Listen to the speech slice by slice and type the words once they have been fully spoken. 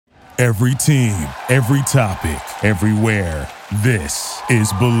Every team, every topic, everywhere. This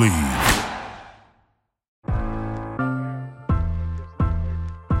is Believe.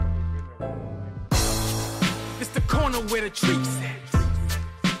 It's the corner where the treats at.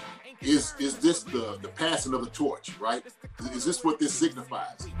 Is this the passing of the torch, right? Is this what this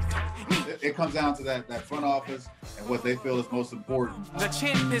signifies? It comes down to that front office and what they feel is most important. The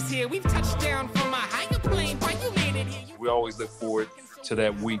champ is here. We've touched down from a higher plane. Why you landed here? We always look forward to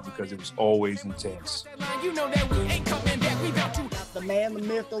that week because it was always intense. You know that we ain't coming back. We about to. The man, the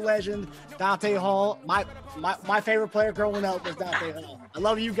myth, the legend, Dante Hall. My favorite player growing up was Dante Hall. I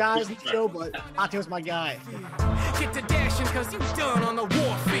love you guys in the show, but Dante was my guy. Get to dashing because you done on the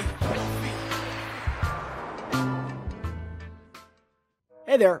warfare.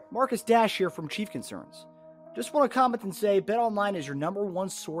 Hey there, Marcus Dash here from Chief Concerns. Just want to comment and say BetOnline is your number one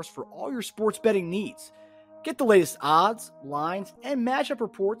source for all your sports betting needs. Get the latest odds, lines, and matchup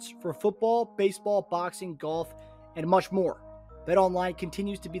reports for football, baseball, boxing, golf, and much more. BetOnline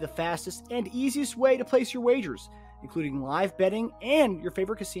continues to be the fastest and easiest way to place your wagers, including live betting and your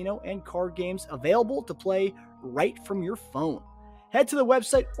favorite casino and card games available to play right from your phone. Head to the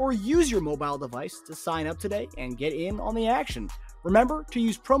website or use your mobile device to sign up today and get in on the action. Remember to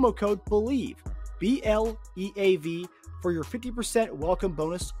use promo code BELIEVE, BLEAV, for your 50% welcome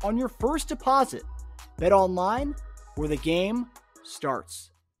bonus on your first deposit. Bet online, where the game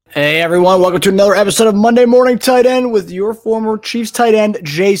starts. Hey everyone, welcome to another episode of Monday Morning Tight End with your former Chiefs tight end,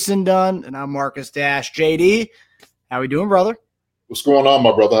 Jason Dunn, and I'm Marcus Dash. JD, how we doing, brother? What's going on,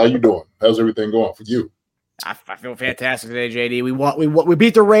 my brother? How you doing? How's everything going for you? I feel fantastic today, JD. We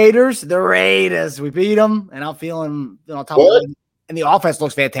beat the Raiders. We beat them, and I'm feeling on top of it. And the offense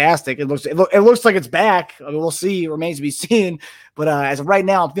looks fantastic. It looks like it's back. I mean, we'll see. It remains to be seen. But as of right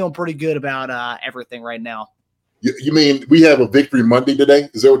now, I'm feeling pretty good about everything right now. You mean we have a victory Monday today?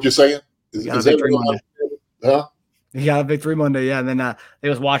 Is that what you're saying? Is that victory Monday. Huh? You got a victory Monday, yeah. And then they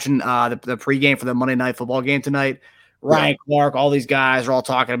was watching the pregame for the Monday Night Football game tonight. Ryan Clark, all these guys are all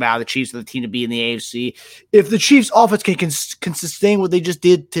talking about the Chiefs are the team to be in the AFC. If the Chiefs' offense can sustain what they just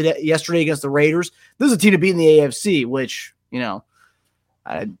did yesterday against the Raiders, this is a team to beat in the AFC, which, you know,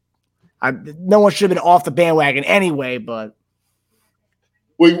 no one should have been off the bandwagon anyway, but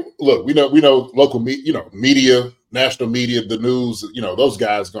we know local media, national media, the news, those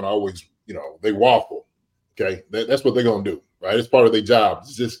guys are going to always, they waffle. Okay. That's what they're going to do, right? It's part of their job.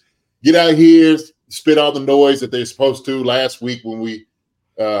 It's just get out here, spit all the noise that they're supposed to. Last week when we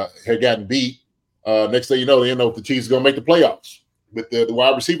had gotten beat, next thing you know, they know if the Chiefs are going to make the playoffs with the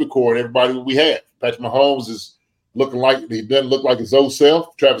wide receiver core and everybody we had. Patrick Mahomes is looking like he doesn't look like his old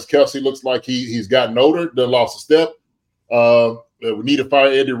self. Travis Kelce looks like he's gotten older, done lost a step. We need to fire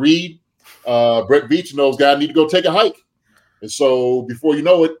Andy Reid. Brett Veach and those guys need to go take a hike. And so before you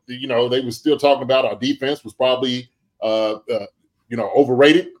know it, they were still talking about our defense was probably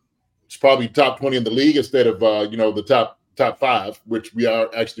overrated. It's probably top 20 in the league instead of the top 5, which we are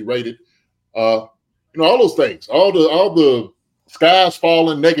actually rated. All those things, all the skies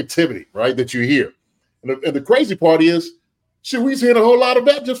falling negativity, right, that you hear. And the crazy part is, we're hearing a whole lot of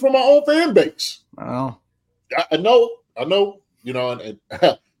that just from our own fan base. Oh, I know. And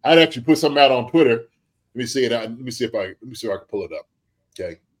I'd actually put something out on Twitter. Let me see it. Let me see if I can pull it up.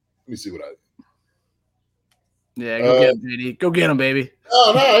 Okay, let me see what I. Yeah, go get him, JD. Go get him, baby.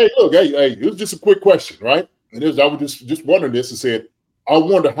 No, hey, look, hey, it was just a quick question, right? And I was just wondering this and said, I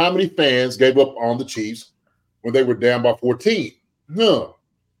wonder how many fans gave up on the Chiefs when they were down by 14. No.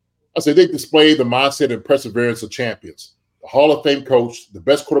 I said they displayed the mindset and perseverance of champions, the Hall of Fame coach, the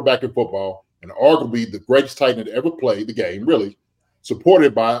best quarterback in football, and arguably the greatest tight end to ever play the game, really,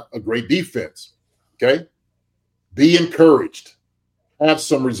 supported by a great defense. Okay? Be encouraged. Have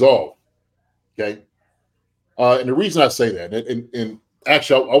some resolve. Okay? And the reason I say that, and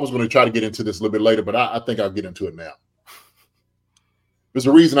actually I was going to try to get into this a little bit later, but I think I'll get into it now. There's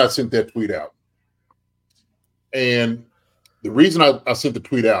a reason I sent that tweet out. And the reason I sent the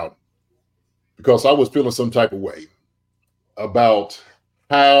tweet out, because I was feeling some type of way about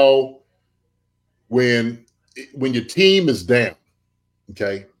how when your team is down,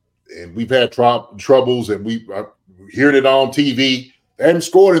 okay, and we've had troubles and we are hearing it on TV, they haven't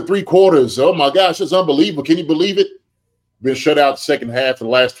scored in 3 quarters. Oh my gosh, it's unbelievable. Can you believe it? Been shut out the second half of the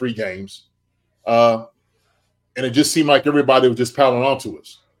last 3 games. And it just seemed like everybody was just piling onto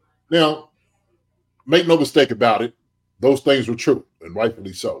us. Now, make no mistake about it, those things were true, and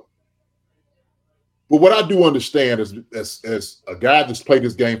rightfully so. But what I do understand is, as a guy that's played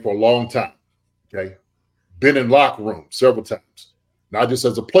this game for a long time, okay, been in locker rooms several times, not just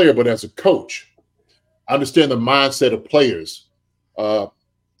as a player, but as a coach, I understand the mindset of players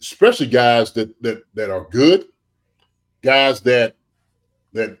especially guys that are good, guys that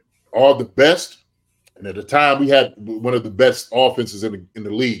are the best. And at the time, we had one of the best offenses in the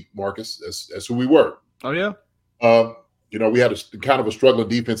league, Marcus. That's who we were. Oh, yeah? We had a kind of a struggling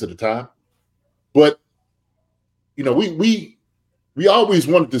defense at the time. But, we always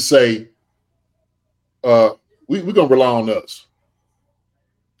wanted to say, we're going to rely on us.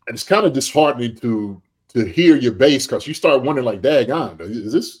 And it's kind of disheartening to hear your base, because you start wondering, like, daggone,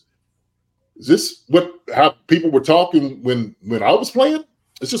 is this how people were talking when I was playing?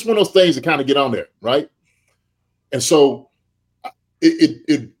 It's just one of those things that kind of get on there, right? And so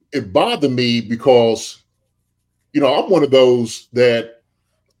it bothered me because, I'm one of those that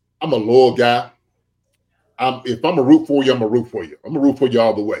I'm a loyal guy. If I'm a root for you, I'm a root for you. I'm a root for you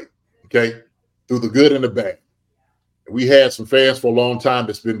all the way, okay? Through the good and the bad. And we had some fans for a long time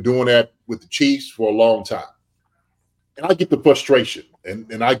that's been doing that with the Chiefs for a long time. And I get the frustration.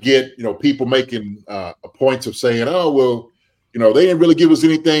 And I get, people making points of saying, oh, well, they didn't really give us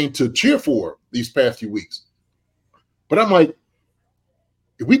anything to cheer for these past few weeks. But I'm like,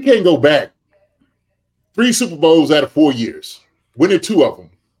 if we can't go back 3 Super Bowls out of 4 years, winning 2 of them,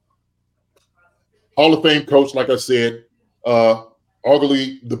 Hall of Fame coach, like I said,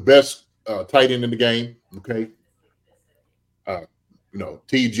 arguably the best tight end in the game, okay?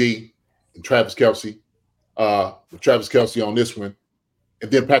 TG and Travis Kelce, with Travis Kelce on this one,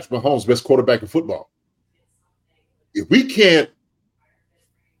 and then Patrick Mahomes, best quarterback in football. If we can't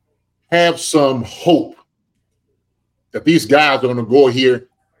have some hope that these guys are going to go here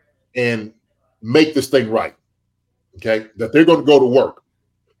and make this thing right, okay, that they're going to go to work,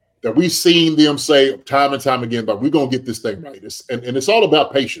 that we've seen them say time and time again, but we're going to get this thing right. And it's all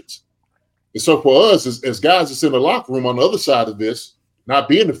about patience. And so for us, as guys that's in the locker room on the other side of this, not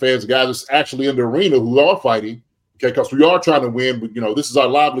being the fans, the guys that's actually in the arena who are fighting, okay, because we are trying to win, but, this is our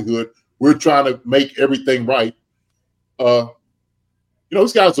livelihood. We're trying to make everything right.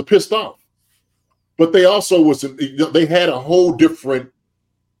 These guys are pissed off. But they also they had a whole different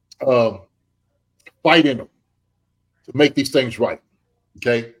fight in them to make these things right,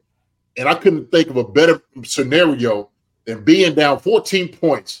 okay? And I couldn't think of a better scenario than being down 14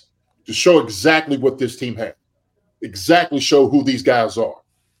 points to show exactly what this team had, exactly show who these guys are.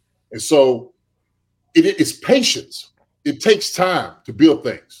 And so it's patience. It takes time to build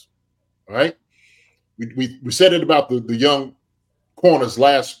things, all right? We said it about the young corners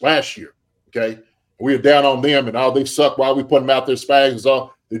last year, okay? We were down on them, and they suck while we put them out there. Spags is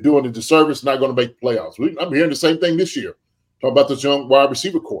all they're doing a disservice, not going to make the playoffs. I'm hearing the same thing this year. Talking about this young wide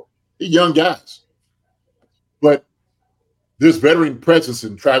receiver core. They're young guys. But there's veteran presence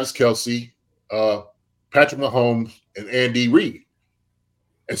in Travis Kelce, Patrick Mahomes, and Andy Reid.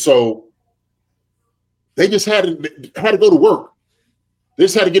 And so they just had to go to work. They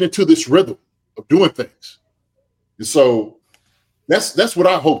just had to get into this rhythm of doing things. And so that's what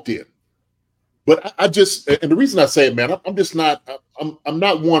I hoped in. But I just, and the reason I say it, man, I'm just not. I'm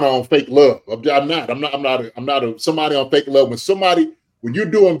not one on fake love. I'm not somebody on fake love. When you're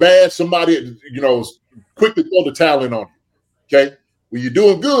doing bad, somebody is quick to throw the towel in on you. Okay, when you're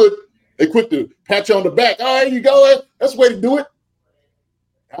doing good, they quick to pat you on the back. Oh, there you go. That's the way to do it.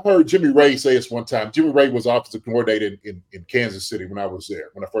 I heard Jimmy Ray say this one time. Jimmy Ray was offensive coordinator in Kansas City when I was there,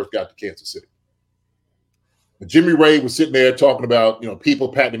 when I first got to Kansas City. And Jimmy Ray was sitting there talking about people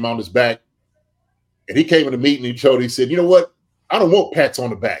patting him on his back. And he came in the meeting and he said, you know what? I don't want pats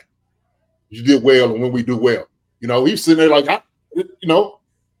on the back. You did well, and when we do well. He's sitting there like,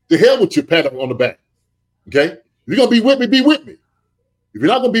 the hell with your pat on the back. Okay? If you're going to be with me, be with me. If you're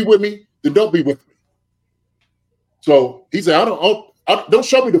not going to be with me, then don't be with me. So he said, don't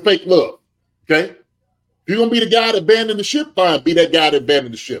show me the fake love. Okay? If you're going to be the guy that abandoned the ship, fine, be that guy that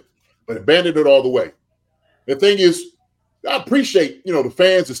abandoned the ship. But abandon it all the way. The thing is, I appreciate, the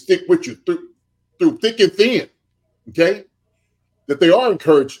fans that stick with you through thick and thin, okay? That they are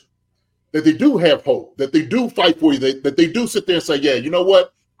encouraged, that they do have hope, that they do fight for you, that they do sit there and say, yeah, you know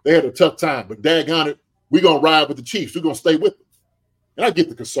what? They had a tough time, but daggone it, we're going to ride with the Chiefs. We're going to stay with them. And I get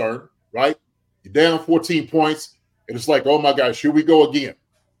the concern, right? You're down 14 points, and it's like, oh, my gosh, here we go again,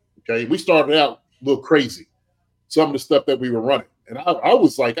 okay? We started out a little crazy, some of the stuff that we were running. And I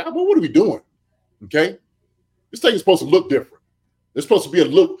was like, well, what are we doing, okay? This thing is supposed to look different. There's supposed to be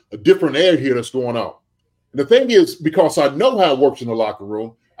a different air here that's going on. And the thing is, because I know how it works in the locker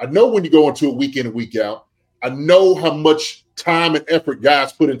room, I know when you go into it week in and week out, I know how much time and effort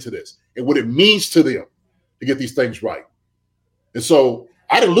guys put into this and what it means to them to get these things right. And so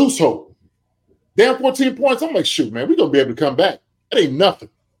I didn't lose hope. Down 14 points, I'm like, shoot, man, we're going to be able to come back. That ain't nothing.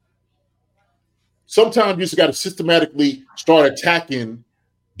 Sometimes you just got to systematically start attacking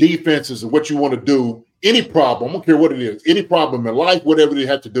defenses and what you want to do, any problem, I don't care what it is, any problem in life, whatever you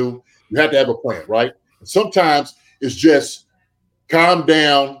have to do, you have to have a plan, right? And sometimes it's just calm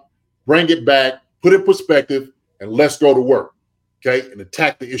down, bring it back, put it in perspective, and let's go to work, okay? And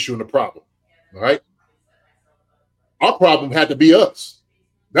attack the issue and the problem, all right? Our problem had to be us.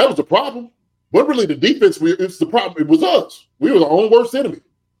 That was the problem. But really the defense, it's the problem. It was us. We were the own worst enemy.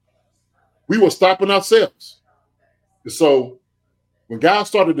 We were stopping ourselves. And so when guys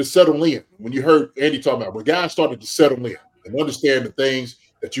started to settle in, when you heard Andy talking about, when guys started to settle in and understand the things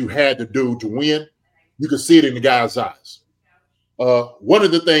that you had to do to win, you could see it in the guys' eyes. One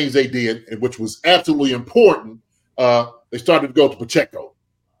of the things they did, and which was absolutely important, they started to go to Pacheco.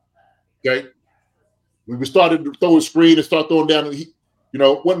 Okay? We started to throw a screen and start throwing down, it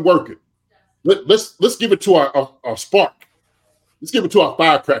wasn't working. Let's give it to our spark. Let's give it to our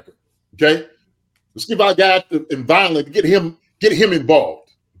firecracker. Okay? Let's give our guy in violence, get him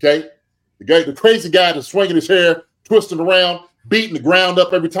involved. Okay? The crazy guy that's swinging his hair, twisting around, beating the ground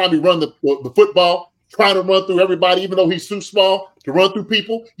up every time he run the football, trying to run through everybody, even though he's too small to run through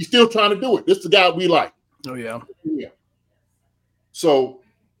people. He's still trying to do it. This is the guy we like. Oh, yeah. Yeah. So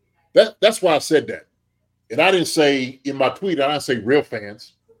that's why I said that. And I didn't say in my tweet, I didn't say real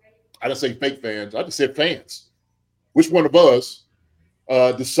fans. I didn't say fake fans. I just said fans. Which one of us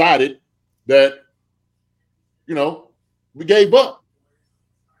decided that, we gave up?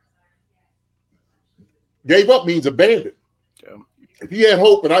 Gave up means abandoned. Yeah. If you had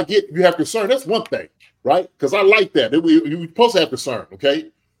hope and you have concern, that's one thing, right? Because I like that. You're supposed to have concern, okay?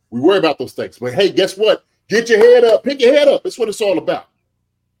 We worry about those things. But, hey, guess what? Get your head up. Pick your head up. That's what it's all about.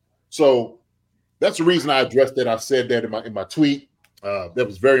 So that's the reason I addressed that. I said that in my tweet. That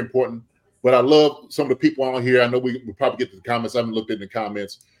was very important. But I love some of the people on here. I know we'll probably get to the comments. I haven't looked at the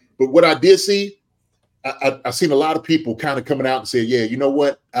comments. But what I did see, I seen a lot of people kind of coming out and saying, yeah, you know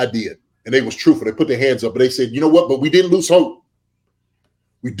what? I did. And they was truthful. They put their hands up. But they said, you know what? But we didn't lose hope.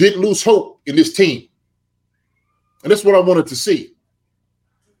 We didn't lose hope in this team. And that's what I wanted to see.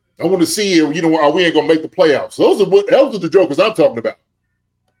 I want to see, we ain't going to make the playoffs. Those are the jokers I'm talking about.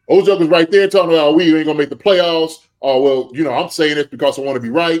 Those jokers right there talking about, we ain't going to make the playoffs. Oh, well, I'm saying this because I want to be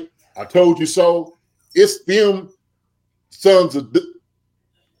right. I told you so. It's them sons of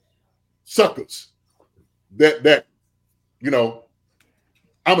suckers that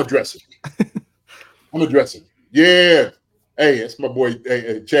I'm addressing. Yeah. Hey, that's my boy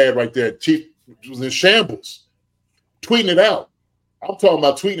Chad right there. Chief was in shambles, tweeting it out. I'm talking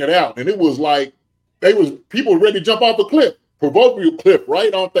about tweeting it out. And it was like people were ready to jump off a cliff, proverbial cliff,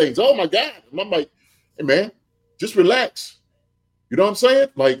 right on things. Oh, my God. And I'm like, hey, man, just relax. You know what I'm saying?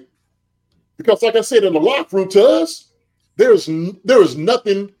 Like, because like I said, in the locker room to us, there is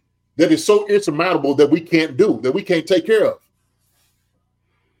nothing that is so insurmountable that we can't do, that we can't take care of.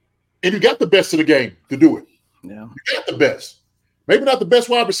 And you got the best of the game to do it. Yeah. You got the best. Maybe not the best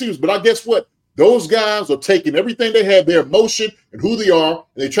wide receivers, but I guess what? Those guys are taking everything they have, their emotion and who they are,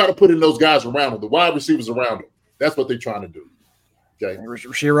 and they try to put in those guys around them, the wide receivers around them. That's what they're trying to do. Okay.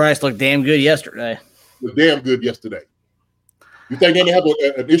 Rashee Rice looked damn good yesterday. You think they didn't have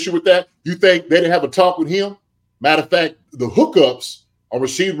an issue with that? You think they didn't have a talk with him? Matter of fact, the hookups on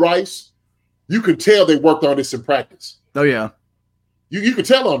Rashee Rice, you can tell they worked on this in practice. Oh, yeah. You can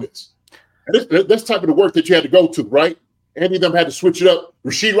tell on this. And that's type of the work that you had to go to, right? Andy them had to switch it up.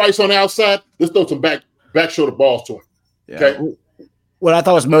 Rashee Rice on the outside, let's throw some back shoulder balls to him. Yeah. Okay. What I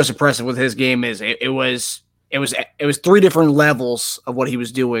thought was most impressive with his game is it was three different levels of what he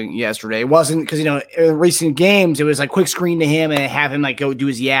was doing yesterday. It wasn't because in recent games it was like quick screen to him and have him like go do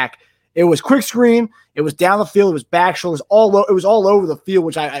his yak. It was quick screen. It was down the field. It was back shoulders. It was all over the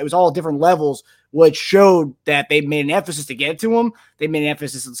field, it was all different levels, which showed that they made an emphasis to get to him. They made an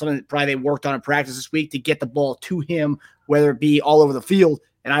emphasis on something that probably they worked on in practice this week to get the ball to him, whether it be all over the field.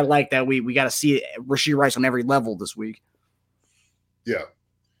 And I like that we got to see Rashee Rice on every level this week. Yeah.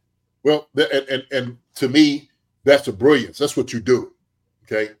 Well, and to me, that's the brilliance. That's what you do.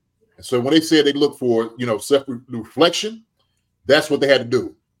 Okay. And so when they said they look for, self-reflection, that's what they had to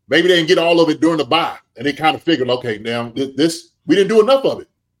do. Maybe they didn't get all of it during the bye, and they kind of figured, okay, now this we didn't do enough of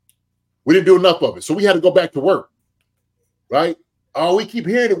it. So we had to go back to work, right? Oh, we keep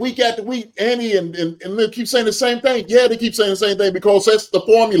hearing it week after week, Annie, and they keep saying the same thing. Yeah, they keep saying the same thing because that's the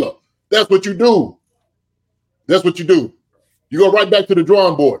formula. That's what you do. You go right back to the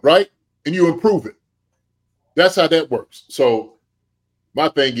drawing board, right? And you improve it. That's how that works. So my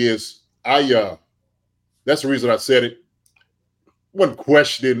thing is, that's the reason I said it. Wasn't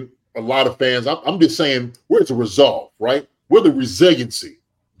questioning a lot of fans. I'm just saying, where's the resolve, right? Where's the resiliency?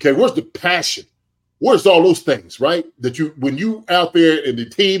 Okay, where's the passion? Where's all those things, right? That you, when you out there and the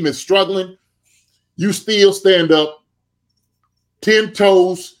team is struggling, you still stand up, 10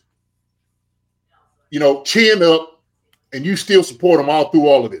 toes, chin up, and you still support them all through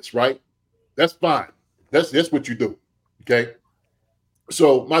all of this, right? That's fine. That's what you do, okay?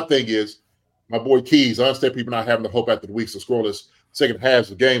 So my thing is, my boy Keys, I understand people not having the hope after the weeks of scoreless second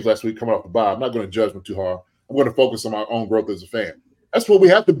halves of games last week coming off the bye. I'm not going to judge them too hard. I'm going to focus on my own growth as a fan. That's what we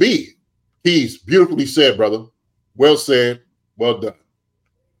have to be. Keys, beautifully said, brother. Well said. Well done.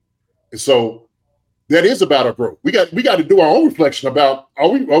 And so that is about our growth. We got to do our own reflection about, are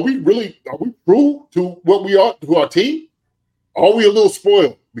we true to what we are, to our team? Are we a little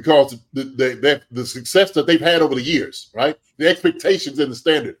spoiled because the success that they've had over the years, right? The expectations and the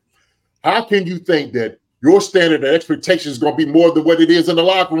standard. How can you think that your standard and expectation is going to be more than what it is in the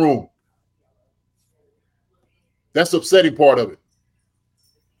locker room? That's the upsetting part of it.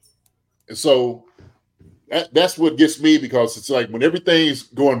 And so that's what gets me, because it's like when everything's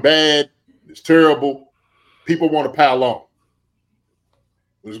going bad, it's terrible, people want to pile on.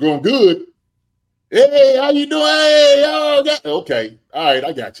 When it's going good, hey, how you doing? Hey, okay, all right,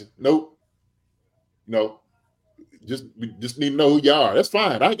 I got you. Nope. No. We just need to know who you are. That's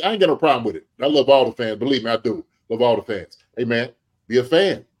fine. I ain't got no problem with it. I love all the fans. Believe me, I do. Love all the fans. Hey, man, be a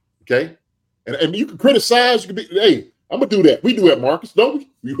fan, okay? And you can criticize. You can be, hey, I'm going to do that. We do that, Marcus, don't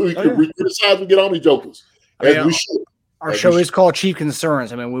we? We criticize and get on these jokers. As we should. Our show is called Chief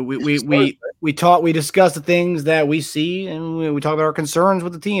Concerns. I mean, we discuss the things that we see, and we talk about our concerns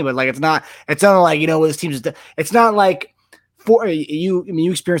with the team. But like, it's not like, what this team is. It's not like for you. I mean,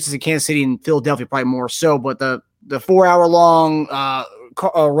 you experienced this in Kansas City and Philadelphia probably more so, but the 4-hour-long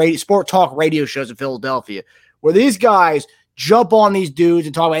sport talk radio shows in Philadelphia, where these guys jump on these dudes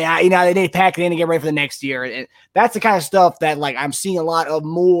and talk about, they need to pack it in and get ready for the next year. And that's the kind of stuff that, like, I'm seeing a lot of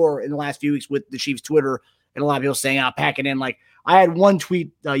more in the last few weeks with the Chiefs Twitter, and a lot of people saying, I'll pack it in. Like, I had one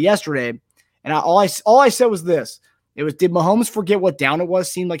tweet yesterday, and all I said was this. It was, did Mahomes forget what down it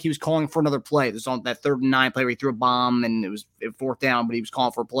was? Seemed like he was calling for another play. It was on that 3rd and 9 play where he threw a bomb, and it was 4th down, but he was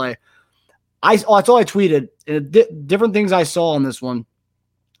calling for a play. That's all I tweeted. And different things I saw on this one.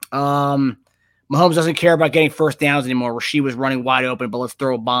 Mahomes doesn't care about getting first downs anymore, where she was running wide open, but let's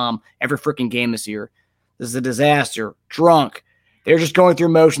throw a bomb every freaking game this year. This is a disaster. Drunk. They're just going through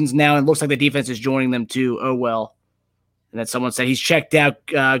motions now, and it looks like the defense is joining them too. Oh, well. And then someone said he's checked out.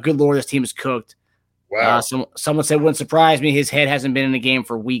 Good Lord, this team is cooked. Wow. Someone said, wouldn't surprise me. His head hasn't been in the game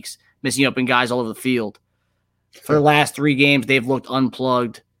for weeks, missing open guys all over the field. For the last 3 games, they've looked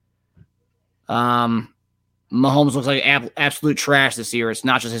unplugged. Mahomes looks like absolute trash this year. It's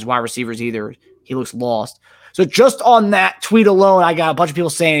not just his wide receivers either. He looks lost. So just on that tweet alone, I got a bunch of people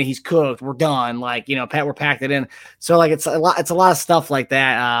saying he's cooked. We're done. Like, Pat, we're packed it in. So like, it's a lot of stuff like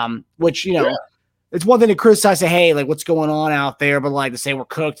that. Which, it's one thing to criticize, say, hey, like, what's going on out there? But like to say we're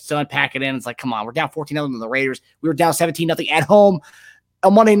cooked, it's done, pack it in. It's like, come on, we're down 14-0 to the Raiders. We were down 17-0 at home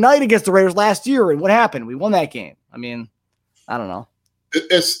on Monday night against the Raiders last year. And what happened? We won that game. I mean, I don't know.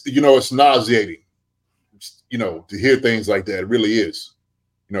 It's nauseating, to hear things like that. It really is,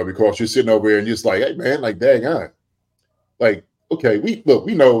 because you're sitting over here and you're just like, hey, man, like, dang on. Like, okay, we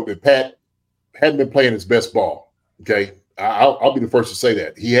know that Pat hadn't been playing his best ball, okay? I'll be the first to say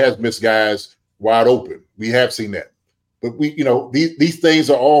that. He has missed guys wide open. We have seen that. But these things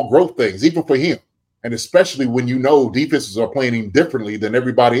are all growth things, even for him. And especially when defenses are playing him differently than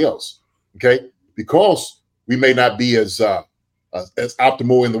everybody else, okay? Because we may not be as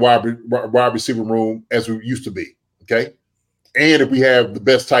optimal in the wide receiver room as we used to be, okay? And if we have the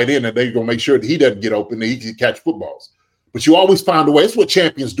best tight end, then they're going to make sure that he doesn't get open and he can catch footballs. But you always find a way. That's what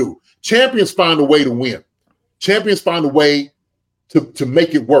champions do. Champions find a way to win. Champions find a way to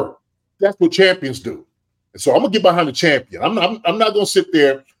make it work. That's what champions do. And so I'm going to get behind the champion. I'm not going to sit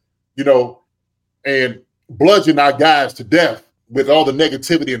there, and bludgeon our guys to death with all the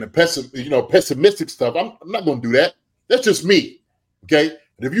negativity and the pessimistic stuff. I'm not going to do that. That's just me. Okay.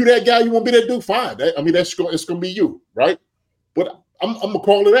 And if you're that guy, you want to be that dude, fine. It's going to be you, right? But I'm going to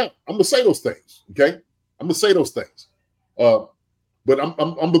call it out. I'm going to say those things. Okay. I'm going to say those things. But I'm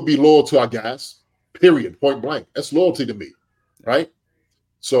going to be loyal to our guys, period, point blank. That's loyalty to me. Right.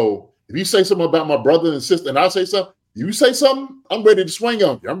 So if you say something about my brother and sister and I say something, you say something, I'm ready to swing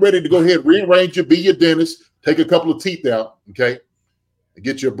on you. I'm ready to go ahead, rearrange you, be your dentist, take a couple of teeth out. Okay. And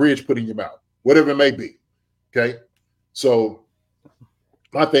get your bridge put in your mouth, whatever it may be. Okay. So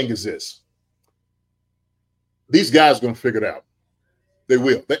my thing is this. These guys are going to figure it out. They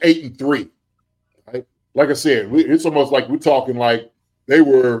will. They're 8-3. Right? Like I said, it's almost like we're talking like they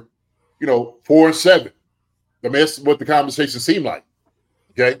were, 4-7. I mean, that's what the conversation seemed like.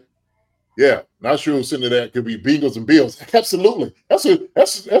 Okay. Yeah, not sure who's sitting there. That could be Bengals and Bills. Absolutely, that's who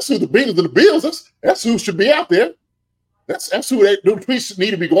the Bengals and the Bills. That's who should be out there. That's who the tweets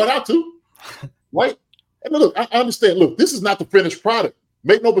need to be going out to, right? And look, I understand. Look, this is not the finished product.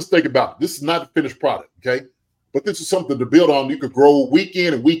 Make no mistake about it. This is not the finished product, okay? But this is something to build on. You could grow week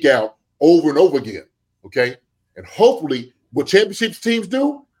in and week out, over and over again, okay? And hopefully, what championship teams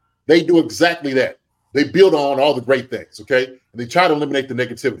do, they do exactly that. They build on all the great things, okay? And they try to eliminate the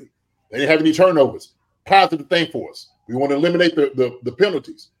negativity. They didn't have any turnovers. Positive thing for us. We want to eliminate the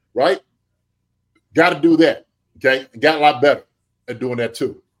penalties, right? Got to do that, okay? And got a lot better at doing that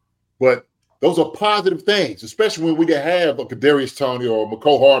too. But those are positive things, especially when we can have a Kadarius Toney or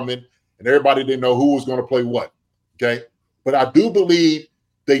McCole Hardman and everybody didn't know who was going to play what, okay? But I do believe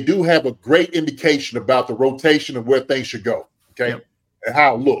they do have a great indication about the rotation and where things should go, okay, Yep. and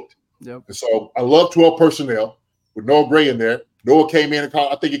how it looked. Yep. And so I love 12 personnel with Noah Gray in there. Noah came in and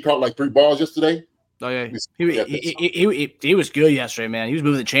caught, I think he caught like 3 balls yesterday. Oh, yeah. He was good yesterday, man. He was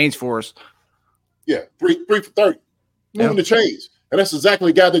moving the chains for us. Yeah, 3 for 30, moving the chains. And that's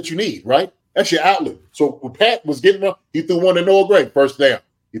exactly the guy that you need, right? That's your outlet. So when Pat was getting up, he threw one to Noah Gray, first down.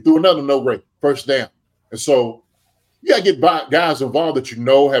 He threw another Noah Gray, first down. And so you got to get guys involved that you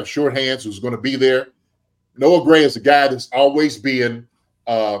know have short hands who's going to be there. Noah Gray is a guy that's always being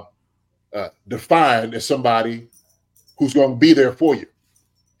defined as somebody who's going to be there for you.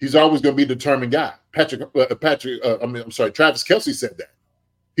 He's always going to be a determined guy. Travis Kelce said that.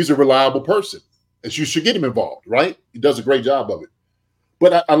 He's a reliable person, and you should get him involved, right? He does a great job of it.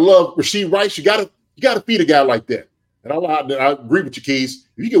 But I love Rashid Rice. You got to feed a guy like that. And I agree with you, Keys.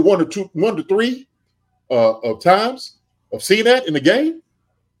 If you get 1 to 3 of times of seeing that in the game,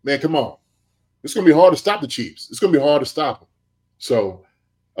 man, come on. It's going to be hard to stop the Chiefs. It's going to be hard to stop them. So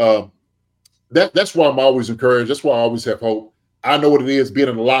that's why I'm always encouraged. That's why I always have hope. I know what it is being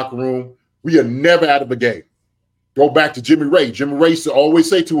in the locker room. We are never out of a game. Go back to Jimmy Ray. Jimmy Ray used to always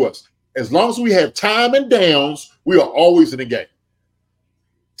say to us, as long as we have time and downs, we are always in the game.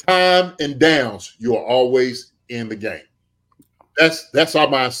 Time and downs, you are always in the game. That's our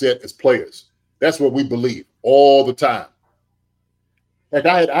mindset as players. That's what we believe all the time. Like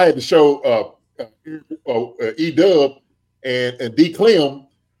I had to show E-Dub and D. Clem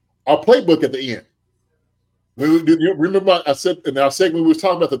our playbook at the end. You remember I said in our segment we was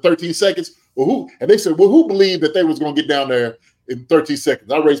talking about the 13 seconds? And they said, who believed that they was going to get down there in 13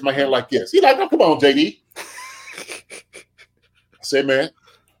 seconds? I raised my hand like yes. He's like, oh, come on, JD. I said, man,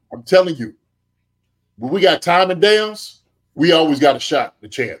 I'm telling you, when we got time and downs, we always got a shot, a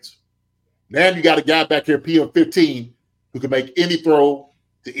chance. Now you got a guy back here, PM15, who can make any throw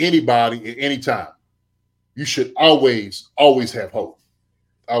to anybody at any time. You should always have hope.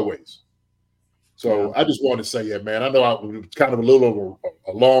 Always. So I just wanted to say that, man. I know I was kind of a little of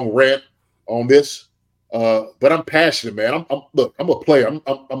a long rant on this, but I'm passionate, man. I'm a player.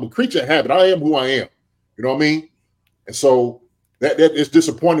 I'm a creature of habit. I am who I am. You know what I mean? And so that is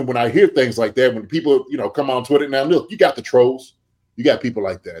disappointing when I hear things like that. When people, come on Twitter now. Look, you got the trolls, you got people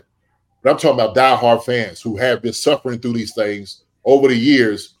like that, but I'm talking about diehard fans who have been suffering through these things over the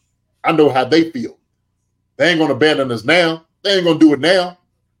years. I know how they feel. They ain't gonna abandon us now. They ain't gonna do it now.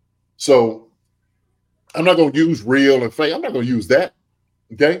 So I'm not going to use real and fake. I'm not going to use that.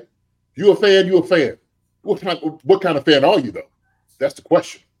 Okay? You a fan, you a fan. What kind of fan are you, though? That's the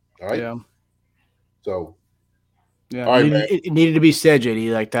question. All right? Yeah. So, yeah. All right, man. It needed to be said,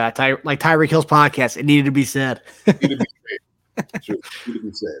 JD, like that. Like Tyreek Hill's podcast. It needed to be said. It needed to be said. Sure. It needed to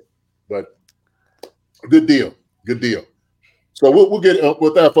be said. But good deal. Good deal. So we'll get,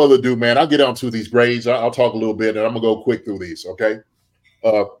 without further ado, man, I'll get on to these grades. I'll talk a little bit, and I'm going to go quick through these, okay?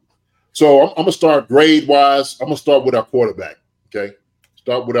 So I'm going to start grade-wise. I'm going to start with our quarterback, okay?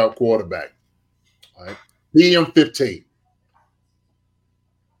 Start with our quarterback. All right. PM15.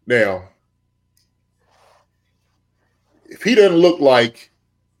 Now, if he doesn't look like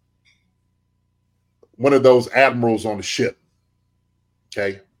one of those admirals on the ship,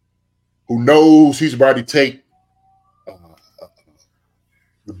 okay, who knows he's about to take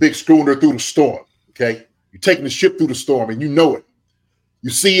the big schooner through the storm, okay? You're taking the ship through the storm, and you know it. You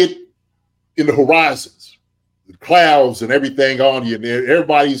see it in the horizons, the clouds and everything on you, and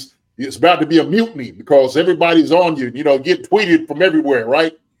it's about to be a mutiny because everybody's on you, get tweeted from everywhere,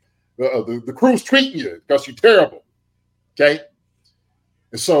 right? The crew's treating you because you're terrible, okay?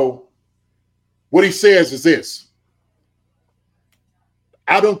 And so what he says is this: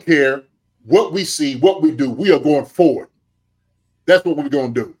 I don't care what we see, what we do, we are going forward. That's what we're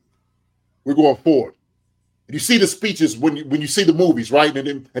going to do. We're going forward. You see the speeches when you see the movies, right?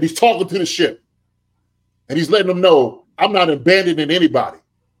 And he's talking to the ship. And he's letting them know, I'm not abandoning anybody.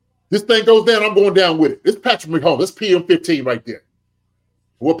 This thing goes down, I'm going down with it. This Patrick Mahomes, this PM15 right there.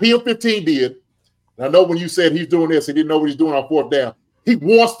 What PM15 did, and I know when you said he's doing this, he didn't know what he's doing on fourth down. He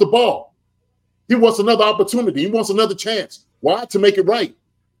wants the ball. He wants another opportunity. He wants another chance. Why? To make it right.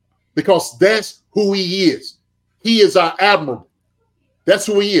 Because that's who he is. He is our admiral. That's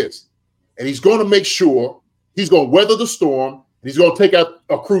who he is. And he's going to make sure he's going to weather the storm, and he's going to take out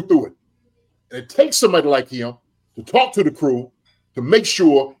a crew through it. And it takes somebody like him to talk to the crew to make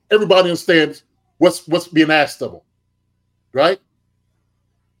sure everybody understands what's being asked of them, right?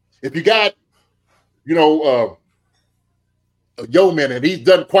 If you got, a yeoman and he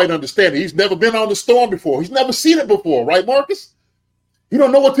doesn't quite understand it, he's never been on the storm before. He's never seen it before, right, Marcus? He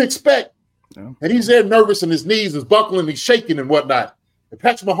don't know what to expect. No. And he's there nervous and his knees is buckling, he's shaking and whatnot. And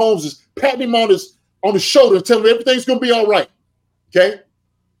Patrick Mahomes is patting him on his shoulder and telling him everything's going to be all right, okay?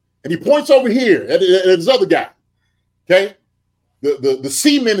 And he points over here at his other guy, okay? The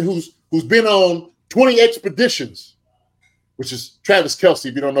seaman who's been on 20 expeditions, which is Travis Kelce,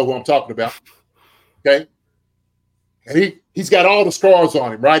 if you don't know who I'm talking about, okay? And he's got all the scars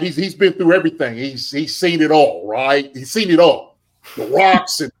on him, right? He's been through everything. He's seen it all, right? He's seen it all. The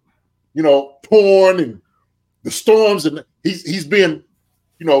rocks and, torn and the storms, and he's been,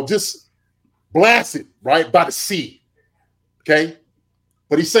 just blasted, right, by the sea, okay?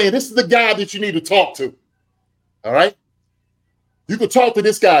 But he's saying, this is the guy that you need to talk to, all right? You can talk to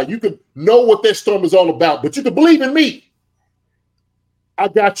this guy. You can know what that storm is all about, but you can believe in me. I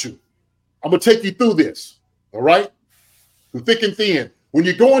got you. I'm going to take you through this, all right? Through thick and thin. When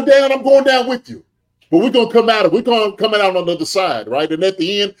you're going down, I'm going down with you. But we're going to come out on the other side, right? And at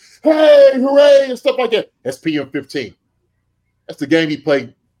the end, hey, hooray, and stuff like that. That's PM15. That's the game he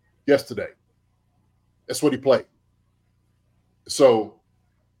played yesterday. That's what he played. So,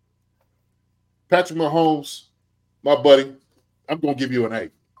 Patrick Mahomes, my buddy, I'm going to give you an A.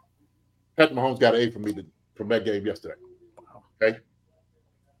 Patrick Mahomes got an A from me from that game yesterday. Okay?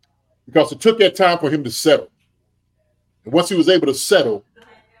 Because it took that time for him to settle. And once he was able to settle,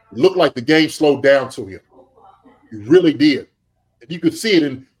 it looked like the game slowed down to him. It really did. And you could see it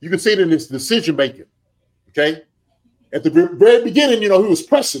in his decision making. Okay? At the very beginning, he was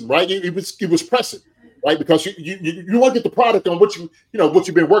pressing, right? He was pressing, right? Because you want to get the product on what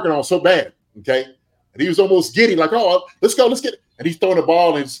you've been working on so bad. Okay? And he was almost giddy, like, oh, let's go, let's get it. And he's throwing the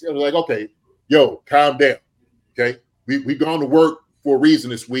ball, and he's like, okay, yo, calm down. Okay? We've gone to work for a reason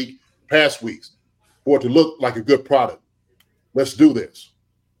this week, past weeks, for it to look like a good product. Let's do this.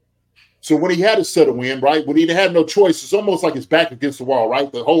 So when he had to settle in, right, when he had no choice, it's almost like his back against the wall,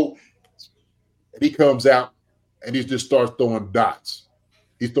 right? And he comes out, and he just starts throwing dots.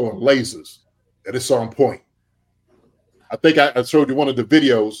 He's throwing lasers, and it's on point. I think I showed you one of the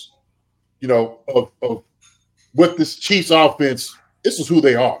videos, of what this Chiefs offense. This is who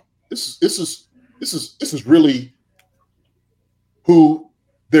they are. This is really who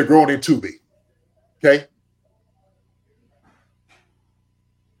they're growing into be. Okay.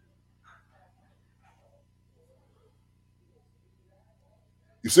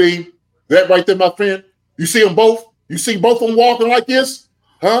 You see that right there, my friend? You see them both? You see both of them walking like this?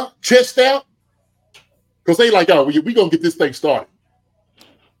 Huh? Chest out? Because they like, oh, we're going to get this thing started.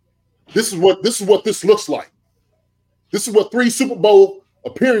 This is what this looks like. This is what 3 Super Bowl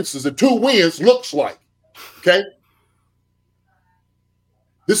appearances and 2 wins looks like. Okay?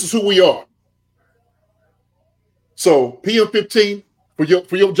 This is who we are. So PM15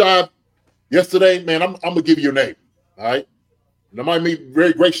 for your job yesterday, man, I'm gonna give you a name. All right. And I might be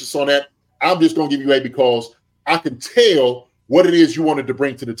very gracious on that. I'm just gonna give you a because I can tell what it is you wanted to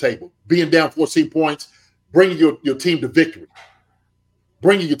bring to the table. Being down 14 points, bringing your team to victory.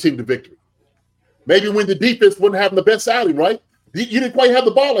 Bringing your team to victory. Maybe when the defense wasn't having the best outing, right? You didn't quite have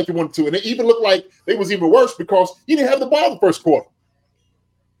the ball like you wanted to. And it even looked like it was even worse because you didn't have the ball the first quarter.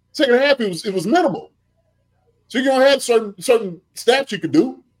 Second half, it was minimal. So you're going to have certain stats you could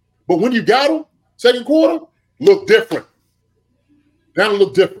do. But when you got them, second quarter, look different. Now it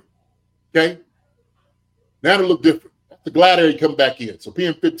look different. Okay? Now it look different. The gladiator come back in. So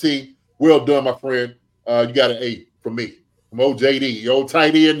PM15, well done, my friend. You got an A from me. From OJD. Your old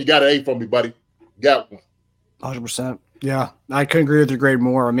tight end, you got an A from me, buddy. You got one. 100%. Yeah, I couldn't agree with your grade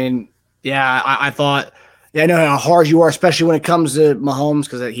more. I mean, yeah, I thought, I know how hard you are, especially when it comes to Mahomes,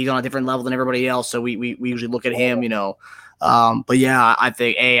 because he's on a different level than everybody else. So we usually look at him, But yeah, I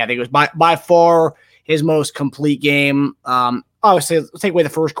think it was by far his most complete game. Obviously, let's take away the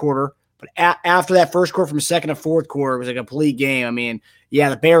first quarter. But after that first quarter, from second to fourth quarter, it was a complete game. I mean, yeah,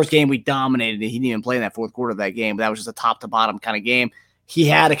 the Bears game, we dominated. He didn't even play in that fourth quarter of that game, but that was just a top-to-bottom kind of game. he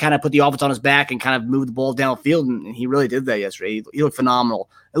had to kind of put the offense on his back and kind of move the ball downfield, and he really did that yesterday. He looked phenomenal.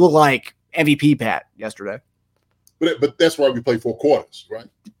 It looked like MVP Pat yesterday. But that's why we play 4 quarters, right?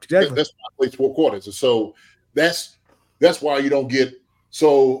 Exactly. That's why I play 4 quarters. And so that's why you don't get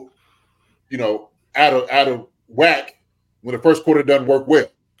so, out of whack when the first quarter doesn't work well.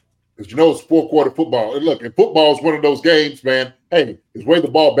 Because it's 4-quarter football. And look, and football is one of those games, man. Hey, it's where the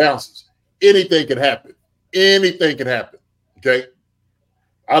ball bounces. Anything can happen. Anything can happen. Okay?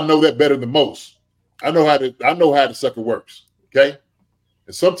 I know that better than most. I know how the sucker works. Okay?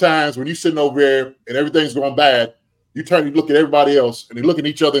 And sometimes when you're sitting over there and everything's going bad, you turn and look at everybody else, and they look at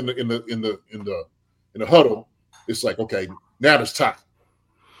each other in the huddle. It's like, okay, now it's time.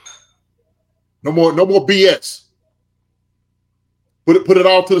 No more BS. Put it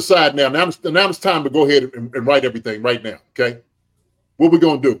all to the side now. Now it's time to go ahead and write everything right now. Okay, what we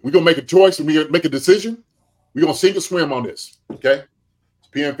gonna do? We're gonna make a choice and we gonna make a decision. We're gonna sink or swim on this. Okay, it's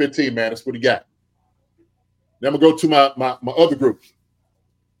PM15, man. That's what he got. Now I'm gonna go to my other group.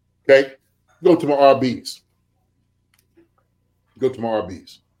 Okay, go to my RBs. Go to my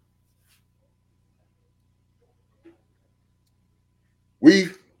RBs.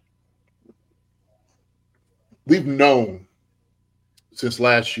 We've known since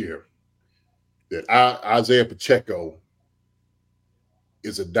last year that Isaiah Pacheco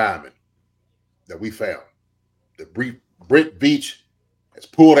is a diamond that we found. That Brent Beach has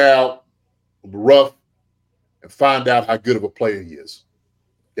pulled out of the rough and find out how good of a player he is.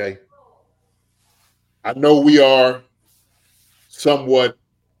 Okay. I know we are somewhat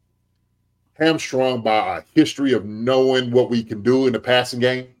hamstrung by our history of knowing what we can do in the passing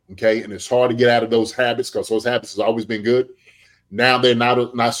game. Okay. And it's hard to get out of those habits because those habits has always been good. Now they're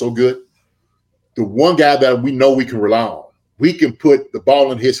not so good. The one guy that we know we can rely on, we can put the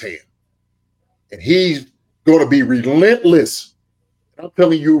ball in his hand, and he's going to be relentless. I'm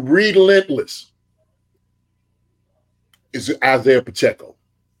telling you, relentless is Isaiah Pacheco.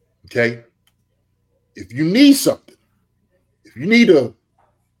 Okay? If you need something, if you need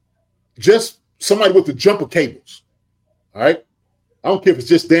just somebody with the jumper cables, all right? I don't care if it's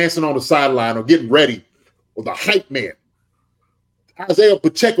just dancing on the sideline or getting ready or the hype man. Isaiah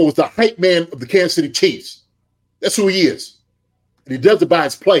Pacheco is the hype man of the Kansas City Chiefs. That's who he is. And he does it by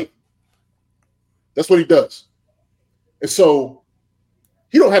his play. That's what he does. And so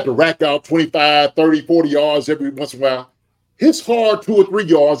he don't have to rack out 25, 30, 40 yards every once in a while. His hard 2 or 3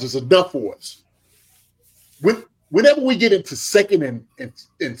 yards is enough for us. Whenever we get into 2nd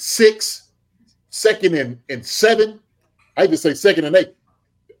and 6, 2nd and 7, I even say 2nd and 8,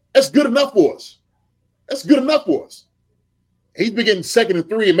 that's good enough for us. That's good enough for us. He's been getting 2nd and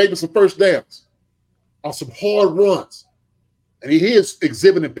 3 and maybe some first downs on some hard runs. And he is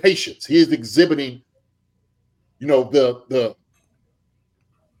exhibiting patience. He is exhibiting, the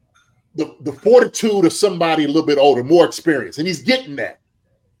fortitude of somebody a little bit older, more experienced. And he's getting that.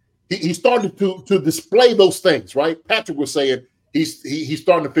 He's starting to display those things, right? Patrick was saying he's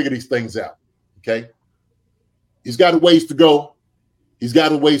starting to figure these things out. Okay. He's got a ways to go. He's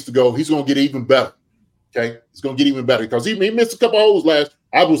going to get even better. Okay, he's going to get even better because he missed a couple of holes last.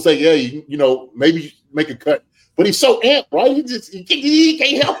 I would say, yeah, maybe make a cut, but he's so amped, right? He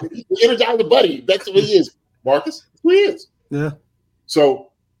can't help it. He energized the buddy. That's what he is, Marcus. That's who he is. Yeah.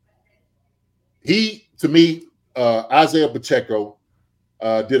 So to me, Isaiah Pacheco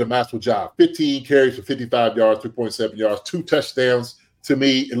did a masterful job. 15 carries for 55 yards, 3.7 yards, 2 touchdowns. To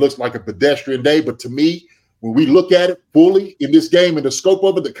me, it looks like a pedestrian day, but to me, when we look at it fully in this game and the scope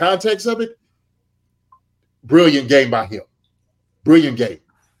of it, the context of it, brilliant game by him. Brilliant game.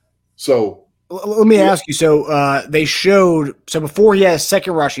 So let me ask you. So they showed – so before he had a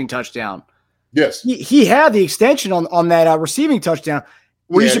second rushing touchdown. Yes. He had the extension on that receiving touchdown.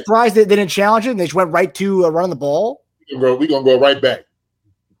 Were you surprised that they didn't challenge it and they just went right to running the ball? We're going to go right back.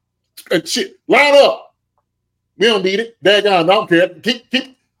 And shit, line up. We don't need it. Daggone, I don't care.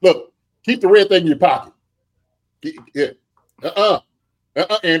 Keep the red thing in your pocket.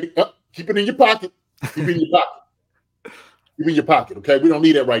 Andy. Keep it in your pocket. Keep it in your pocket. Keep it in your pocket, okay? We don't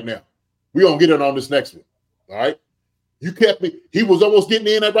need that right now. We're going to get it on this next one, all right? You kept me. He was almost getting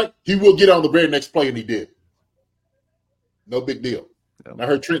in that right. He will get on the very next play, and he did. No big deal. Yeah. And I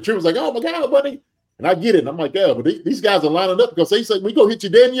heard Trent was like, oh, my God, buddy. And I get it. And I'm like, yeah, but these guys are lining up because they said, we go hit you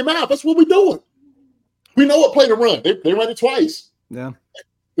dead in your mouth. That's what we're doing. We know what play to run. They run it twice. Yeah.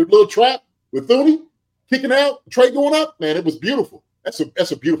 The little trap with Thuney kicking out, Trey going up. Man, it was beautiful. That's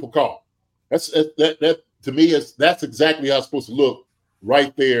a beautiful call. That to me that's exactly how it's supposed to look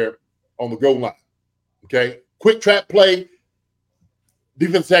right there on the goal line. Okay, quick trap play.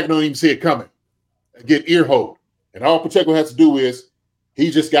 Defense tackle don't even see it coming. And get ear hold, and all Pacheco has to do is He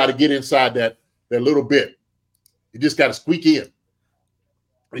just got to get inside that little bit. He just got to squeak in.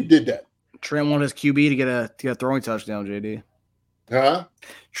 He did that. Trent wanted his QB to get a throwing touchdown, JD. Huh?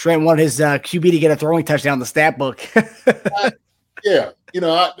 Trent wanted his QB to get a throwing touchdown in the stat book. Yeah.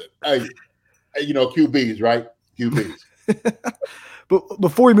 I QBs, right? QBs. But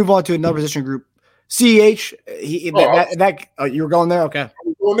before we move on to another position group, CH, you were going there? Okay. I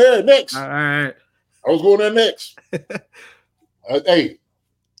was going there next. All right. I was going there next. Hey,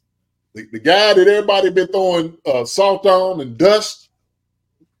 the guy that everybody been throwing salt on and dust,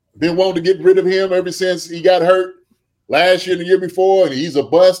 been wanting to get rid of him ever since he got hurt last year and the year before, and he's a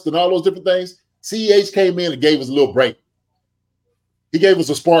bust and all those different things. CH came in and gave us a little break. He gave us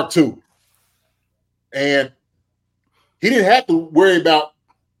a spark too. And he didn't have to worry about,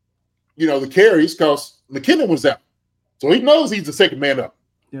 the carries because McKinnon was out. So he knows he's the second man up.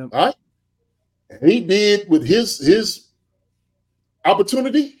 Yep. All right? And he did with his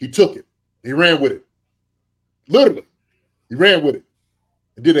opportunity, he took it. He ran with it. Literally. He ran with it.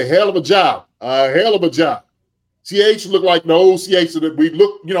 He did a hell of a job. CH looked like the old CH that we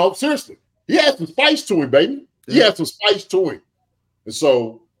look, seriously. He had some spice to him, baby. He had some spice to him. And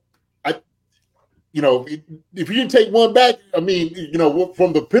so, if you didn't take one back, from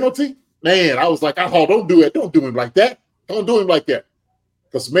the penalty, man, I was like, don't do it. Don't do him like that. Don't do him like that.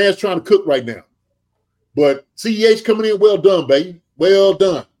 Because the man's trying to cook right now. But CEH coming in, well done, baby. Well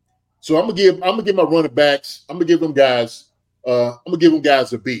done. So I'm gonna give my running backs, I'm gonna give them guys a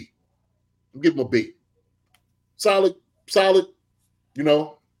B. I'm giving them a B. Solid,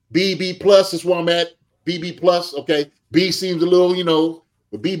 B plus is where I'm at. BB plus, okay. B seems a little,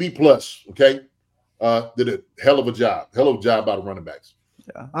 but BB plus, okay. Did a hell of a job by the running backs.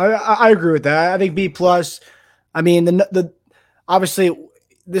 Yeah, I agree with that. I think B plus. I mean, the obviously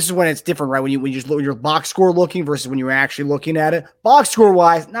this is when it's different, right? When you just look at your box score looking versus when you're actually looking at it. Box score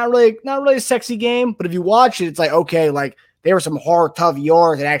wise, not really a sexy game, but if you watch it, it's like okay, like there were some hard, tough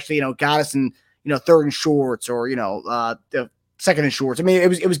yards that actually got us in third and shorts or the second and shorts. I mean,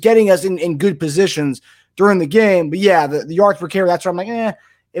 it was getting us in good positions during the game. But yeah, the yards per carry, that's where I'm like,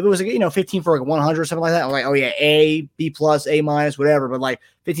 if it was 15 for like 100 or something like that, I'm like, oh yeah, A, B plus, A minus, whatever. But like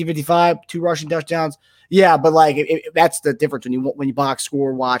 50-55, 2 rushing touchdowns. Yeah, but like that's the difference when you box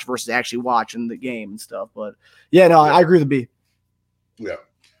score watch versus actually watching the game and stuff. But yeah, no, I agree with the B. Yeah.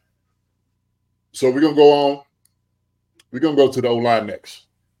 So we're gonna go on. We're gonna go to the O-line next.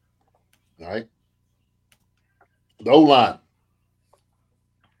 All right. The O-line.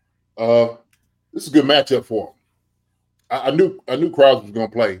 This is a good matchup for them. I knew Crosby was gonna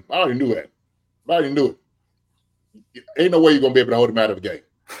play. I already knew that. I already knew it. Ain't no way you're gonna be able to hold him out of the game.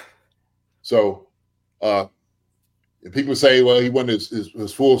 So if people say, well, he wasn't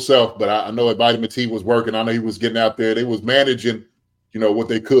his full self, but I know that Vitamin T was working. I know he was getting out there. They was managing, what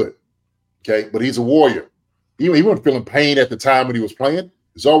they could. Okay, but he's a warrior. He wasn't feeling pain at the time when he was playing.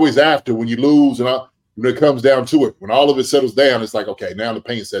 It's always after when you lose and when it comes down to it. When all of it settles down, it's like, okay, now the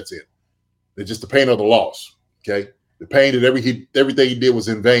pain sets in. It's just the pain of the loss. Okay, the pain that everything he did was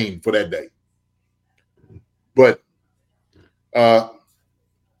in vain for that day. But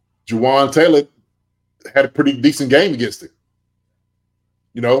Juwan Taylor had a pretty decent game against it.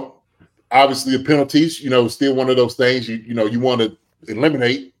 Obviously the penalties, still one of those things you want to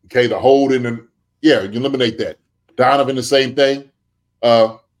eliminate. Okay, the holding and you eliminate that. Donovan, the same thing.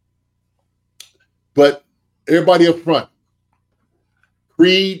 But everybody up front,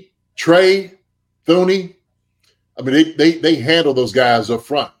 Creed, Trey, Thuney, I mean, they handle those guys up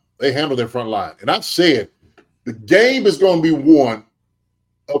front. They handle their front line. And I've said the game is going to be won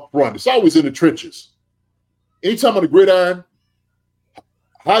up front. It's always in the trenches. Anytime on the gridiron,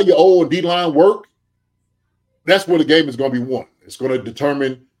 how your O and D line work, that's where the game is going to be won. It's going to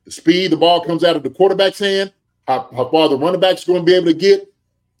determine the speed the ball comes out of the quarterback's hand, how far the running back's going to be able to get.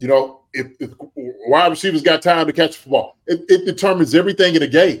 If wide receivers got time to catch the ball, it determines everything in the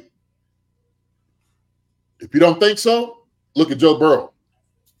game. If you don't think so, look at Joe Burrow.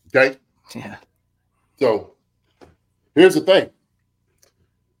 Okay? Yeah. So here's the thing.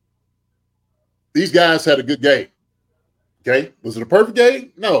 These guys had a good game. Okay? Was it a perfect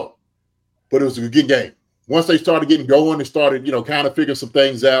game? No. But it was a good game. Once they started getting going, they started, kind of figuring some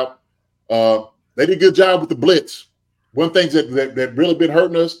things out. They did a good job with the blitz. One thing that really been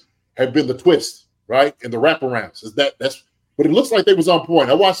hurting us have been the twist, right? And the wraparounds. But it looks like they was on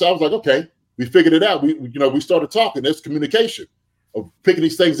point. I watched it, I was like, okay, we figured it out. We started talking. There's communication of picking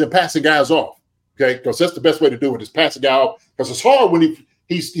these things and passing guys off. Okay, because that's the best way to do it is pass a guy off. Because it's hard when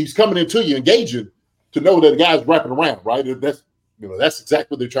he's coming into you, engaging, to know that the guy's wrapping around, right? That's exactly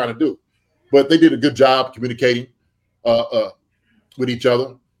what they're trying to do. But they did a good job communicating. with each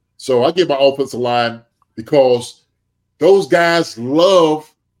other. So I give my offensive line because those guys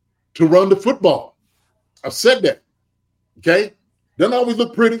love to run the football. I've said that. Okay? Doesn't always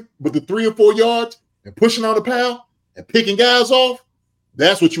look pretty, but the 3 or 4 yards and pushing on the pound and picking guys off,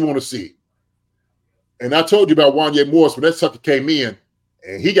 that's what you want to see. And I told you about Wanye Morris when that sucker came in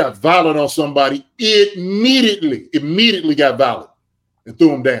and he got violent on somebody, immediately got violent and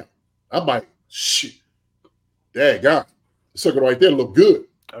threw him down. I'm like, shit, dang God. The sucker right there looked good.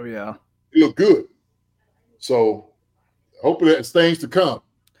 Oh, yeah. It looked good. So hopefully that's things to come.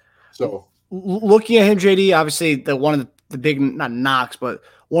 So looking at him, JD, obviously one of the big, not knocks, but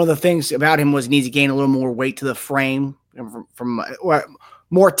one of the things about him was he needs to gain a little more weight to the frame from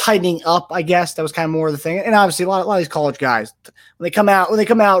more tightening up, I guess. That was kind of more of the thing. And obviously a lot of these college guys, when they come out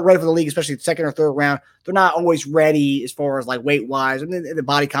ready for the league, especially the second or third round, they're not always ready as far as like weight wise and the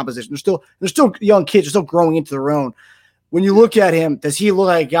body composition. They're still young kids, they're still growing into their own. When you look at him, does he look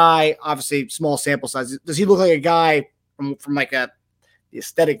like a guy, obviously small sample size, does he look like a guy from like the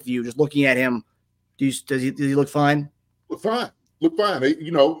aesthetic view, just looking at him, does he look fine? Look fine.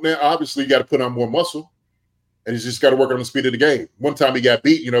 Now obviously you got to put on more muscle. And he's just got to work on the speed of the game. One time he got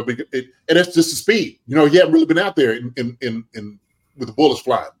beat, and that's just the speed. He hadn't really been out there in with the bullets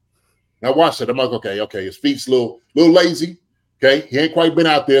flying. And I watched it. I'm like, okay, his feet's a little lazy. Okay, he ain't quite been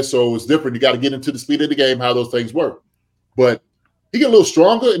out there, so it's different. You got to get into the speed of the game, how those things work. But he get a little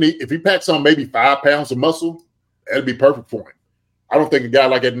stronger, and if he packs on maybe 5 pounds of muscle, that'd be perfect for him. I don't think a guy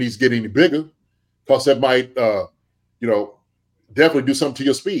like that needs to get any bigger, because that might, definitely do something to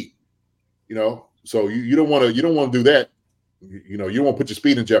your speed. So you don't want to do that. You don't want to put your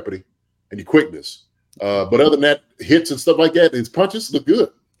speed in jeopardy and your quickness. But other than that, hits and stuff like that, his punches look good.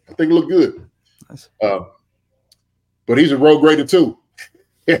 I think it look good. Nice. But he's a road grader too.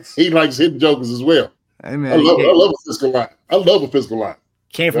 He likes hitting jokers as well. Hey, man, I love a physical line. I love a physical line.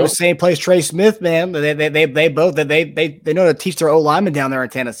 Came from the same place Trey Smith, man. They both know how to teach their O linemen down there in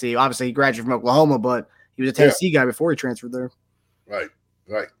Tennessee. Obviously, he graduated from Oklahoma, but he was a Tennessee guy before he transferred there.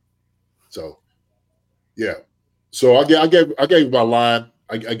 Right. So. Yeah, so I gave my line.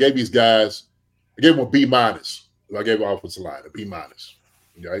 I gave these guys. I gave them a B-. I gave the offensive line a B-.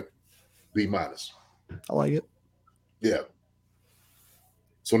 Right, B-. I like it. Yeah.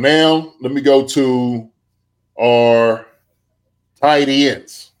 So now let me go to our tight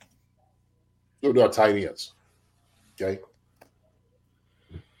ends. Go to our tight ends. Okay.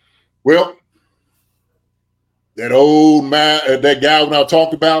 Well, that old man, that guy when I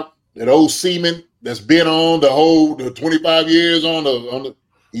talked about, that old seaman that's been on the 25 years on the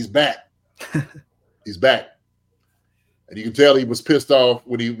he's back. He's back. And you can tell he was pissed off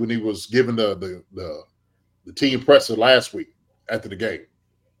when he was given the team presser last week after the game.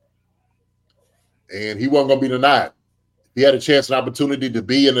 And he wasn't gonna be denied. If he had a chance and opportunity to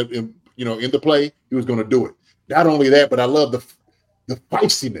be in the play, he was gonna do it. Not only that, but I love the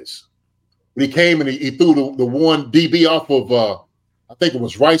feistiness. When he came and he threw the one DB off of I think it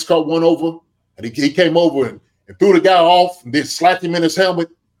was Rice, caught one over. And he came over and threw the guy off and then slapped him in his helmet.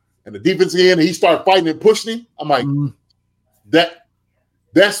 And the defense again, and he started fighting and pushing him. I'm like,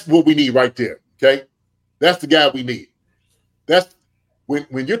 that's what we need right there. Okay. That's the guy we need. That's when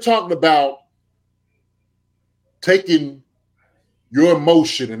you're talking about taking your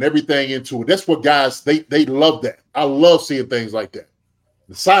emotion and everything into it. That's what guys, they love that. I love seeing things like that.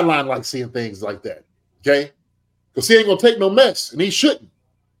 The sideline likes seeing things like that. Okay. Because he ain't gonna take no mess, and he shouldn't.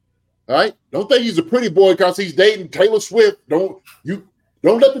 All right. Don't think he's a pretty boy because he's dating Taylor Swift. Don't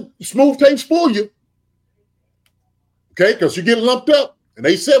let the smooth tapes fool you. Okay, because you get lumped up. And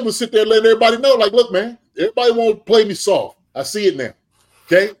they said we'll sit there and let everybody know, like, look, man, everybody want to play me soft. I see it now.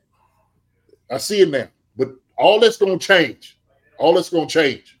 Okay? I see it now. But all that's gonna change. All that's gonna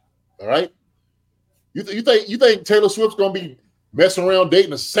change. All right. You think Taylor Swift's gonna be messing around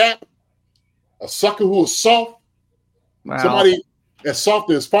dating a sap, a sucker who is soft? Wow. Somebody as soft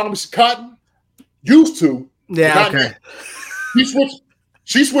as Pharmacy Cotton used to. Yeah, okay.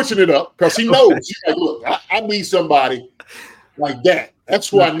 She's switching it up because she knows. She's like, look, I need somebody like that. That's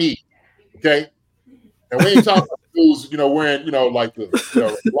who I need. Okay. And we ain't talking about dudes, wearing, like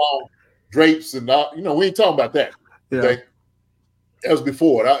the long drapes and we ain't talking about that. Okay. Yeah. That was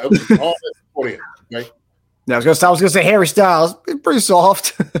before. It was all that before then. Okay. Yeah, I was gonna say Harry Styles, pretty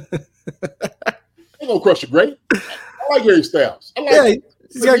soft. Ain't gonna crush it, great. I like Harry Styles.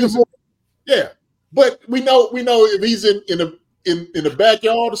 He's got good. Yeah, but we know if he's in the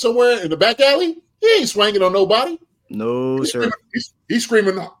backyard or somewhere in the back alley, he ain't swinging on nobody. No, sir. He's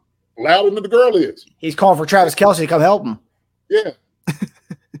screaming louder than the girl is. He's calling for Travis Kelce to come help him. Yeah.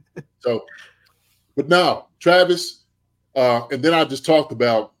 So, but no, Travis, And then I just talked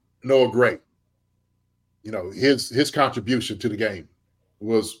about Noah Gray. You know, his contribution to the game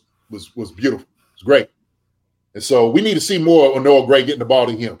was beautiful. It's great. And so we need to see more of Noah Gray getting the ball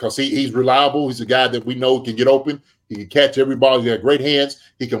to him because he's reliable. He's a guy that we know can get open. He can catch every ball. He got great hands.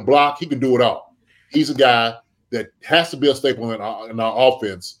 He can block. He can do it all. He's a guy that has to be a staple in our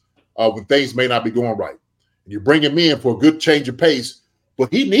offense when things may not be going right. And you bring him in for a good change of pace,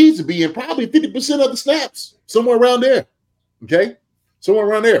 but he needs to be in probably 50% of the snaps, somewhere around there. Okay? Somewhere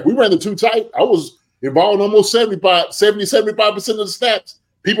around there. We ran the two tight. I was involved in almost 75% of the snaps.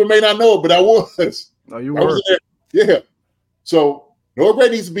 People may not know it, but I was. No, you were. Yeah. So Noah Gray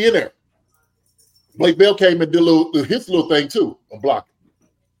needs to be in there. Blake Bell came and did his little thing too on blocking.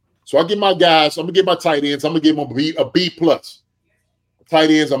 So I give my guys, I'm gonna give my tight ends, I'm gonna give them a B plus. Tight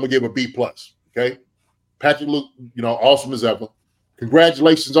ends, I'm gonna give a B plus. Okay. Patrick looked, awesome as ever.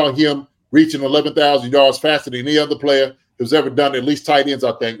 Congratulations on him reaching 11,000 yards faster than any other player who's ever done at least tight ends,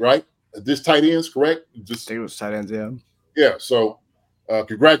 I think, right? This tight ends, correct? I think it was tight ends, yeah. Yeah. So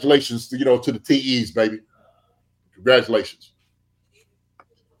congratulations to the TEs, baby. Congratulations.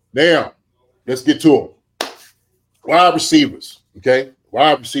 Now, let's get to them. Wide receivers, okay?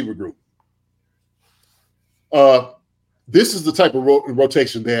 Wide receiver group. This is the type of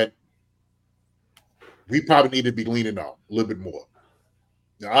rotation that we probably need to be leaning on a little bit more.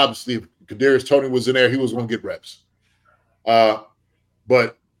 Now, obviously, if Kadarius Toney was in there, he was going to get reps.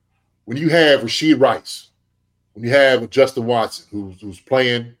 But when you have Rashid Rice, when you have Justin Watson, who's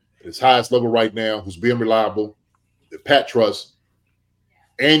playing at his highest level right now, who's being reliable, that Pat trusts,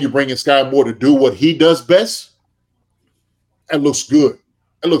 and you're bringing Sky Moore to do what he does best, that looks good.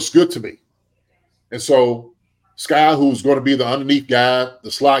 That looks good to me. And so Sky, who's going to be the underneath guy,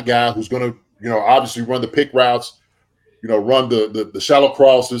 the slot guy, who's going to, obviously run the pick routes, run the shallow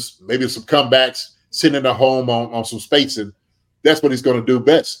crosses, maybe some comebacks, sitting at home on some spacing. That's what he's going to do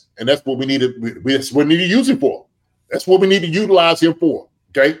best. And that's what we need to use him for. That's what we need to utilize him for.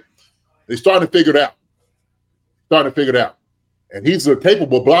 Okay. They're starting to figure it out. And he's a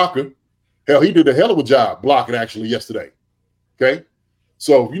capable blocker. Hell, he did a hell of a job blocking actually yesterday. Okay.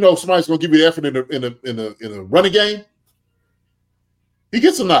 So, somebody's going to give you the effort in a running game. He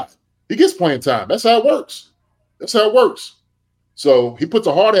gets a nod. He gets playing time. That's how it works. So he puts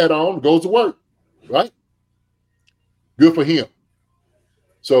a hard hat on and goes to work. Right? Good for him.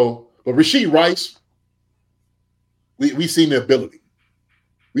 So, but Rashid Rice, we've seen the ability.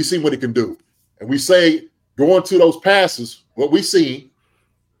 We've seen what he can do. And we say going to those passes, what we see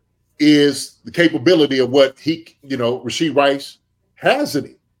is the capability of what Rashid Rice has in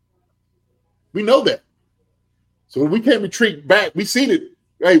him. We know that. So we can't retreat back. We've seen it.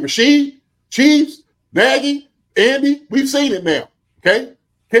 Hey, Rashid, Chiefs, Nagy, Andy, we've seen it now. Okay?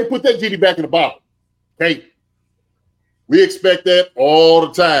 Can't put that GD back in the bottle. Okay? We expect that all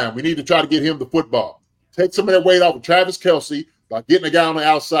the time. We need to try to get him the football. Take some of that weight off of Travis Kelce by getting a guy on the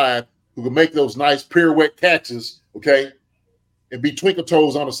outside who can make those nice pirouette catches, okay, and be twinkle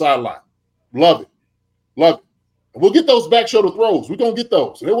toes on the sideline. Love it. And we'll get those back shoulder throws. We're going to get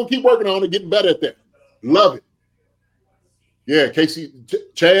those. And then we'll keep working on it, getting better at that. Love it. Yeah, Casey,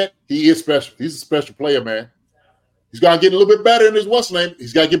 Chad, he is special. He's a special player, man. He's got to get a little bit better in his what's-name.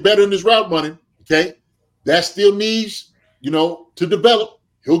 He's got to get better in his route running, okay? That still needs, to develop.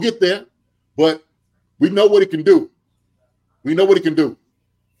 He'll get there. But we know what he can do.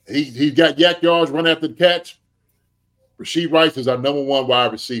 He's got yak yards, run after the catch. Rashid Rice is our number one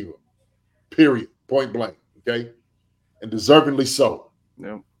wide receiver, period, point blank, okay? And deservingly so.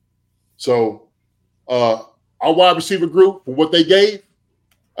 Yeah. So our wide receiver group, for what they gave,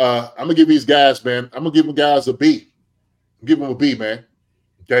 I'm going to give these guys, man, I'm going to give them guys a B. Give them a B, man,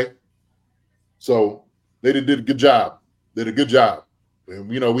 okay? So they did a good job. And,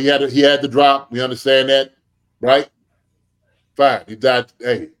 he had the drop. We understand that, right? Fine. He did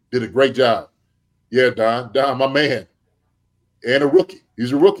a great job. Yeah, Don, my man. And a rookie.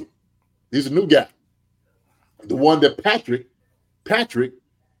 He's a rookie. He's a new guy. The one that Patrick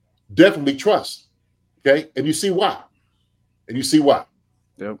definitely trusts. Okay? And you see why.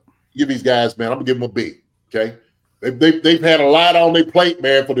 Yep. Give these guys, man, I'm going to give them a B. Okay? They've had a lot on their plate,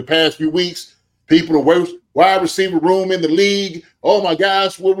 man, for the past few weeks. People, the worst wide receiver room in the league. Oh, my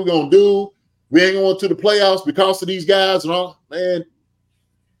gosh, what are we going to do? We ain't going to the playoffs because of these guys and all. Man,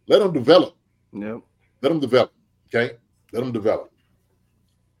 let them develop. Yep. Let them develop, okay? Let them develop.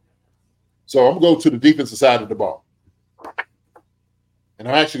 So I'm going to go to the defensive side of the ball. And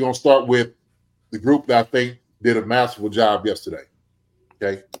I'm actually going to start with the group that I think did a masterful job yesterday,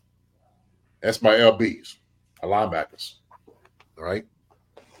 okay? That's my LBs, our linebackers, all right?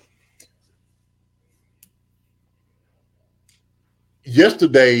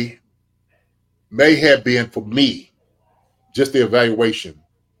 yesterday may have been, for me, just the evaluation,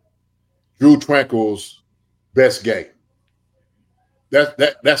 Drew Tranquil's best game.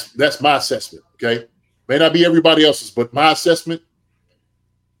 That's my assessment, okay? May not be everybody else's, but my assessment,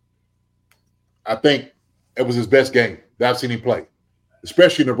 I think it was his best game that I've seen him play,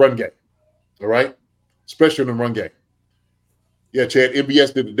 especially in the run game, all right? Especially in the run game. Yeah, Chad,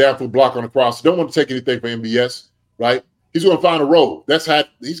 MBS did the downfield block on the cross. Don't want to take anything from MBS, right? He's going to find a role. That's how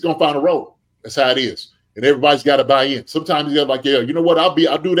he's going to find a role. That's how it is. And everybody's got to buy in. Sometimes you got like, yeah, you know what? I'll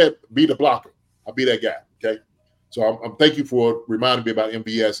do that, be the blocker. I'll be that guy, okay? So I'm thank you for reminding me about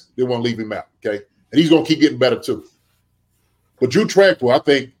MBS. Didn't want to leave him out, okay? And he's going to keep getting better too. But Drew Tranquil, I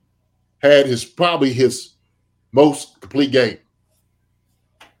think, had probably his most complete game.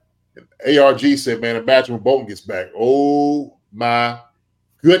 And ARG said, man, imagine when Bolton gets back. Oh, my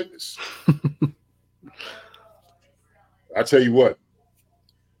goodness. I tell you what,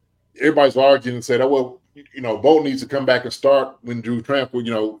 everybody's arguing and said, oh, well, you know, Bolton needs to come back and start when Drew Tranquil,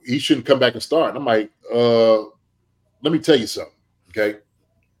 you know, he shouldn't come back and start. And I'm like, let me tell you something, okay?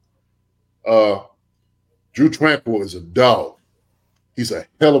 Drew Tranquil is a dog. He's a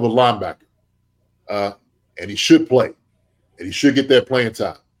hell of a linebacker. And he should play. And he should get that playing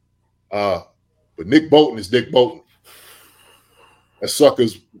time. But Nick Bolton is Nick Bolton. That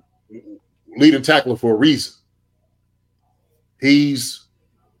sucker's leading tackler for a reason. He's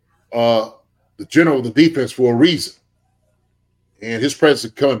the general of the defense for a reason. And his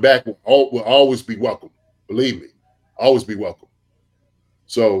presence coming back will always be welcome. Believe me, always be welcome.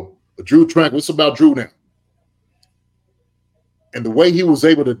 So, Drew Tranquil, it's about Drew now. And the way he was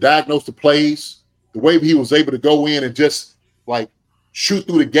able to diagnose the plays, the way he was able to go in and just like shoot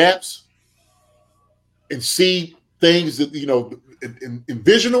through the gaps and see things that, you know,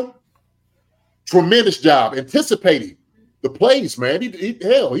 envision them. Tremendous job anticipating the plays, man.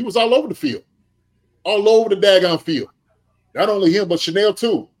 He was all over the field. All over the daggone field. Not only him, but Chanel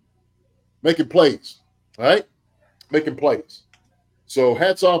too. Making plays. All right? Making plays. So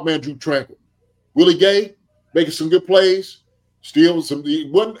hats off, man, Drew Tranquil. Willie Gay making some good plays. Still some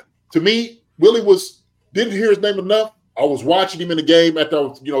to me, Willie didn't hear his name enough. I was watching him in the game after I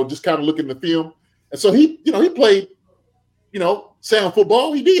was, you know, just kind of looking at the film. And so he played, you know, sound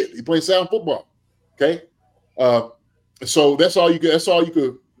football. He did. He played sound football. Okay. So that's all you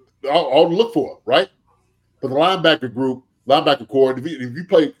could all to look for, right? For the linebacker core, if you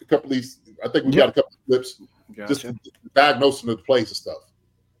play a couple of these, I think we got a couple of clips, just diagnosing the plays and stuff.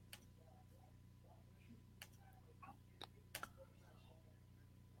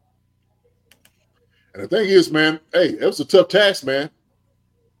 And the thing is, man, hey, it was a tough task, man.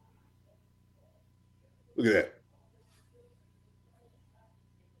 Look at that.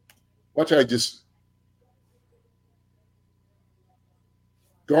 Watch how he just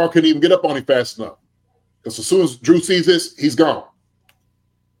guard couldn't even get up on him fast enough. Because as soon as Drew sees this, he's gone.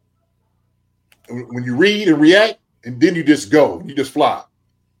 And when you read and react, and then you just go, you just fly.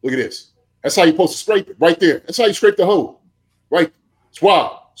 Look at this. That's how you're supposed to scrape it, right there. That's how you scrape the hole. Right?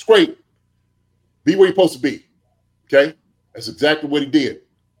 Swab, scrape. Be where you're supposed to be. Okay? That's exactly what he did.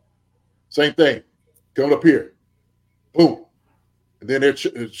 Same thing. Coming up here. Boom. And then there's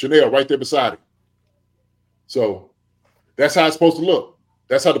Chanel right there beside him. So that's how it's supposed to look.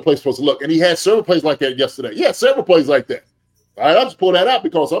 That's how the play's supposed to look. And he had several plays like that yesterday. He had several plays like that. All right, I'll just pull that out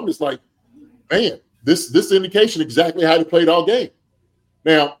because I'm just like, man, this indication exactly how he played all game.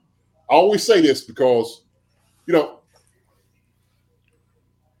 Now, I always say this because, you know,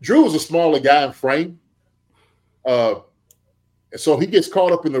 Drew is a smaller guy in frame. And so he gets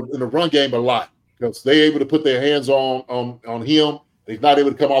caught up in the run game a lot because they're able to put their hands on him. He's not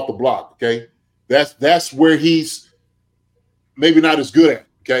able to come off the block, okay? That's where he's maybe not as good at,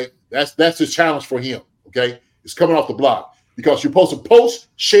 okay? That's his challenge for him, okay? It's coming off the block because you're supposed to post,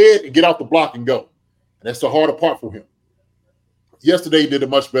 shed, and get off the block and go. And that's the harder part for him. Yesterday, he did a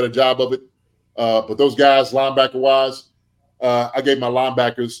much better job of it. But those guys, linebacker-wise, I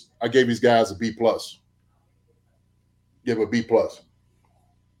gave these guys a B+. Give a B+.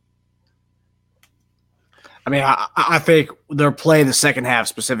 I mean, I think their play in the second half,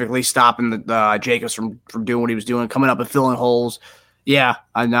 specifically stopping the Jacobs from doing what he was doing, coming up and filling holes. Yeah,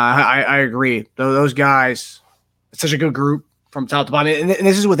 I agree. Those guys, it's such a good group from top to bottom. And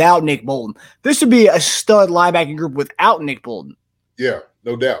this is without Nick Bolton. This would be a stud linebacking group without Nick Bolton. Yeah,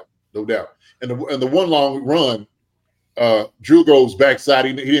 no doubt. And the one long run, Drew goes backside.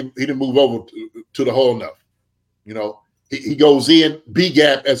 He didn't move over to the hole enough. You know, he goes in B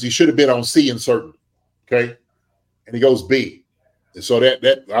gap as he should have been on C inserting. Okay, and he goes B, and so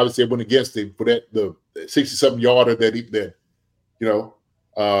that obviously went against him for the 67 yarder that you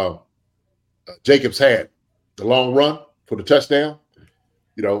know, Jacobs had the long run for the touchdown.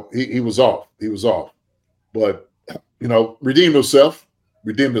 You know, he was off. He was off. But, you know, redeemed himself.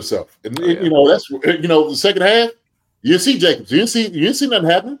 And, you know, that's, you know, the second half, you didn't see Jacobs. You didn't see nothing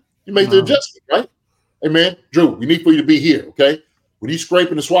happening. You made the adjustment, right? Hey, man, Drew, we need for you to be here, okay? When he's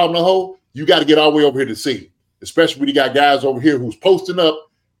scraping and swabbing the hole, you got to get all the way over here to see, especially when you got guys over here who's posting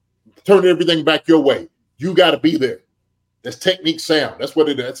up, turning everything back your way. You got to be there. That's technique sound. That's what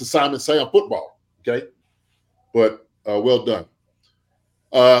it is. That's assignment sound football, okay? But well done.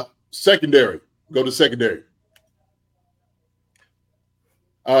 Secondary. Go to secondary.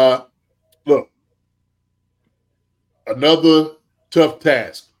 Look, another tough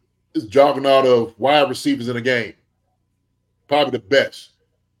task is jogging out of wide receivers in the game. Probably the best.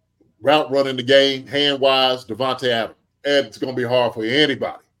 Route running the game, hand-wise, Devontae Adams. And it's going to be hard for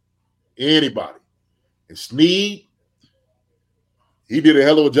anybody. And Snead, he did a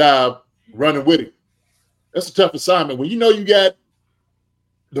hell of a job running with him. That's a tough assignment. When you know you got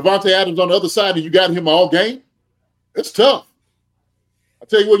Devontae Adams on the other side and you got him all game, it's tough. I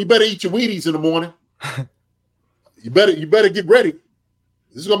tell you what, you better eat your Wheaties in the morning. You better get ready.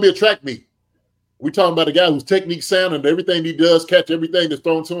 This is going to be a track meet. We're talking about a guy whose technique sound and everything he does, catch everything that's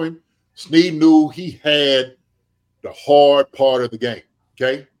thrown to him. Snead knew he had the hard part of the game,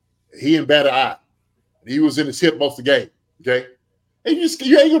 okay? He in bad eye. He was in his hip most of the game, okay? And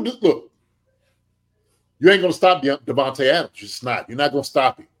you ain't going to look. You ain't going to stop Devontae Adams. You're just not. You're not going to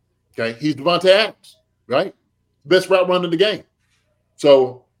stop him, okay? He's Devontae Adams, right? Best route runner in the game.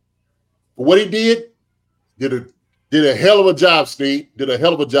 So for what he did a hell of a job, Steve. Did a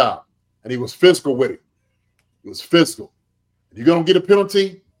hell of a job. And he was physical with it. He was physical. If you're going to get a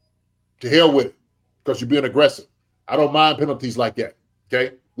penalty, to hell with it because you're being aggressive. I don't mind penalties like that,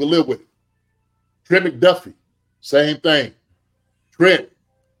 okay? We'll live with it. Trent McDuffie, same thing. Trent,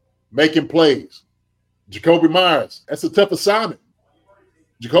 making plays. Jacoby Myers, that's a tough assignment.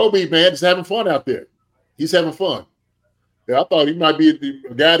 Jacoby, man, is having fun out there. He's having fun. Yeah, I thought he might be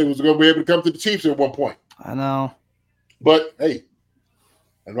a guy that was going to be able to come to the Chiefs at one point. I know. But, hey,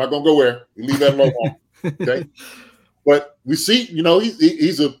 I'm not going to go where. We leave that alone. Okay? But we see, you know,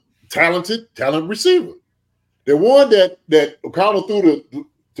 he's a talented receiver. The one that O'Connell threw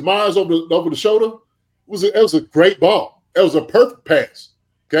to Myers over the shoulder it was a great ball. It was a perfect pass.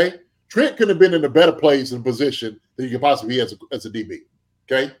 Okay? Trent couldn't have been in a better place and position than you could possibly be as a DB.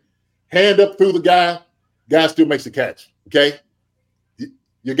 Okay? Hand up through the guy still makes the catch. Okay?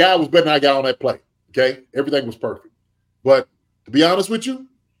 Your guy was better than I got on that play. Okay? Everything was perfect. But to be honest with you,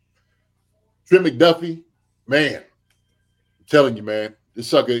 Trent McDuffie, man, I'm telling you, man, this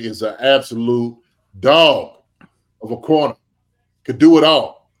sucker is an absolute dog of a corner. Could do it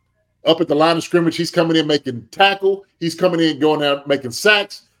all. Up at the line of scrimmage, he's coming in making tackle. He's coming in going out making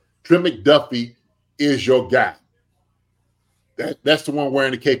sacks. Trent McDuffie is your guy. That's the one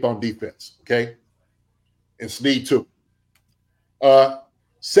wearing the cape on defense, okay? And Snead too.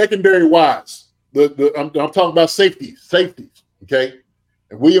 Secondary wise, I'm talking about safeties, okay?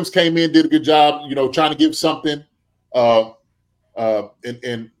 And Williams came in, did a good job, you know, trying to give something. And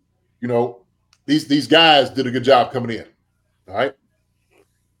you know, these guys did a good job coming in. All right.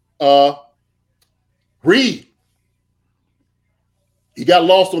 Reed, he got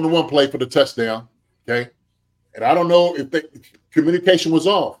lost on the one play for the touchdown. Okay. And I don't know if the communication was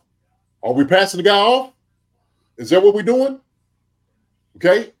off. Are we passing the guy off? Is that what we're doing?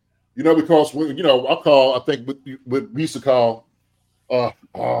 Okay. You know, because when, you know, I think what we used to call,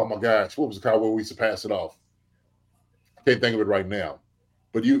 oh my gosh, what was it called where we used to pass it off? I can't think of it right now.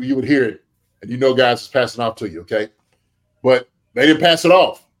 But you would hear it, and you know guys is passing off to you, okay? But they didn't pass it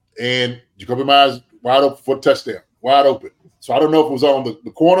off. And Jacoby Myers wide open for a touchdown, wide open. So I don't know if it was on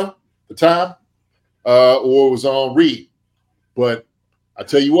the corner, the time, or it was on Reed. But I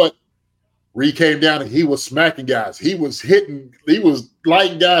tell you what, Reed came down and he was smacking guys. He was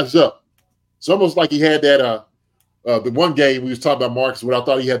lighting guys up. It's almost like he had that the one game we was talking about Marcus, when I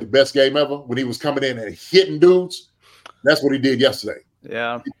thought he had the best game ever, when he was coming in and hitting dudes. That's what he did yesterday.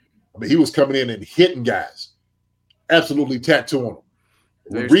 Yeah. I mean, he was coming in and hitting guys, absolutely tattooing them.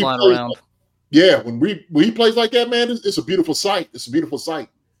 They're flying around. When he plays like that, man, it's a beautiful sight. It's a beautiful sight.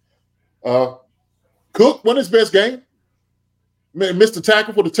 Cook won his best game. Missed the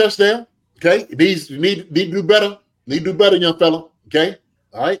tackle for the touchdown. Okay, you need to do better. Need to do better, young fella. Okay,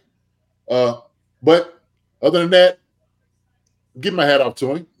 all right. But other than that, give my hat off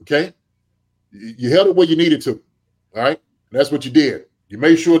to him. Okay, you held it where you needed to. All right, and that's what you did. You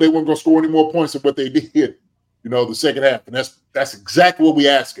made sure they weren't going to score any more points than what they did, you know, the second half. And that's exactly what we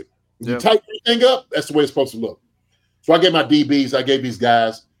asking. When you tighten everything up, that's the way it's supposed to look. So I gave my DBs, I gave these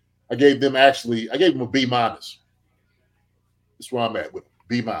guys, I gave them a B minus. That's where I'm at with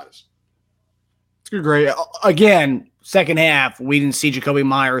B minus. It's good grade. Again, second half, we didn't see Jacoby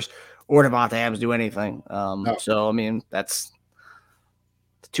Myers or Devontae Adams do anything. No. So, I mean, that's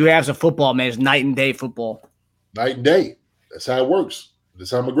the 2 halves of football, man. It's night and day football. Night and day. That's how it works.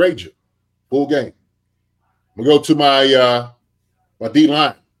 That's how I'm going to grade you. Full game. I'm going to go to my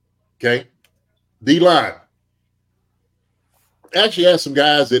D-line. Okay? D-line. Actually had some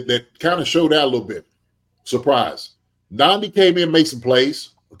guys that kind of showed out a little bit. Surprise. Nandi came in, made some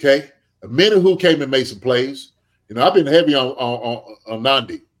plays. Okay? Amenahu came in, made some plays. You know, I've been heavy on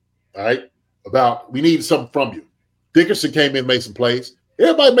Nandi. All right? About we need something from you. Dickerson came in, made some plays.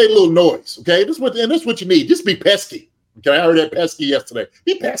 Everybody made a little noise. Okay? That's what you need. Just be pesky. Okay, I heard that pesky yesterday.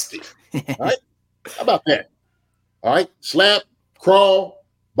 Be pesky. All right? How about that? All right? Slap, crawl,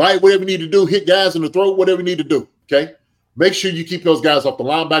 bite, whatever you need to do, hit guys in the throat, whatever you need to do. Okay? Make sure you keep those guys off the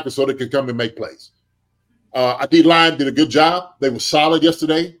linebacker so they can come and make plays. I D-line did a good job. They were solid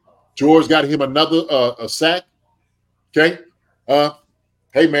yesterday. George got him another a sack. Okay?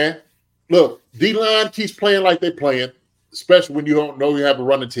 Hey, man, look, D-line keeps playing like they're playing, especially when you don't know you have a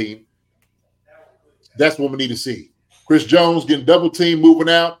running team. That's what we need to see. Chris Jones getting double team, moving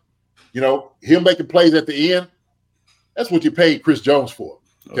out. You know, him making plays at the end. That's what you paid Chris Jones for.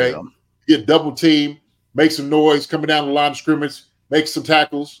 Okay? Oh, yeah. Get double team, make some noise, coming down the line of scrimmage, make some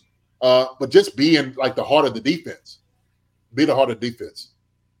tackles, but just being like the heart of the defense. Be the heart of the defense.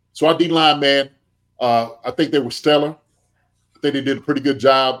 So our D-line, man, I think they were stellar. I think they did a pretty good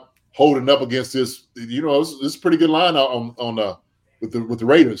job holding up against this. You know, this is a pretty good line with the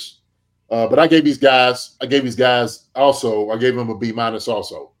Raiders. But I gave these guys also. I gave them a B minus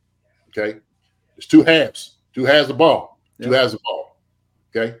also. Okay, it's 2 halves. 2 halves of ball. Yep. 2 halves of ball.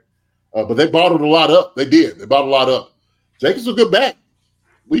 Okay, but they bottled a lot up. They did. They bottled a lot up. Jacobs a good back.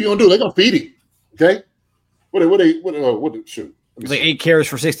 What are you gonna do? They're gonna feed him. Okay. What? Shoot. It was like 8 carries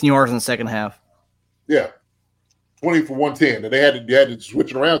for 16 yards in the second half. Yeah. 20 for 110. And they had to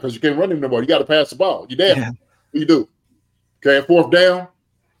switch it around because you can't run him no more. You got to pass the ball. You damn. Yeah. What do you do? Okay, 4th down.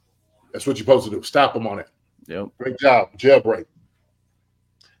 That's what you're supposed to do. Stop them on it. Yep. Great job. Jailbreak.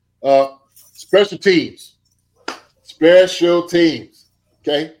 Special teams. Special teams.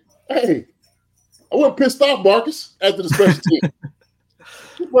 Okay. Hey, I wasn't pissed off, Marcus, after the special team.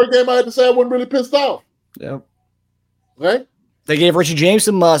 This first game I had to say I wasn't really pissed off. Yep. Right? They gave Richie James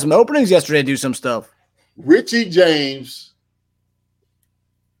some openings yesterday to do some stuff. Richie James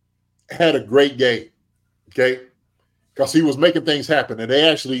had a great game, okay? Because he was making things happen. And they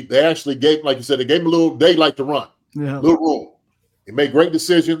actually gave, like you said, they gave him a little daylight to run, Yeah. little room. He made great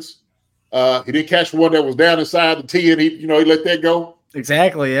decisions. He didn't catch one that was down inside the tee, and he let that go.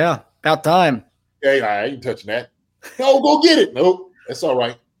 Exactly, yeah. About time. Hey, I ain't touching that. No, go get it. No, that's all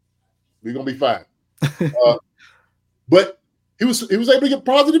right. We're gonna be fine. But he was able to get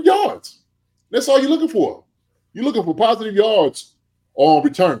positive yards. That's all you're looking for. You're looking for positive yards on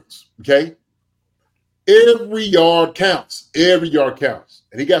returns. Okay. Every yard counts. Every yard counts.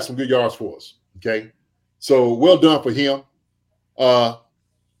 And he got some good yards for us. Okay. So well done for him.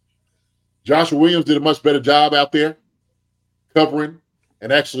 Joshua Williams did a much better job out there covering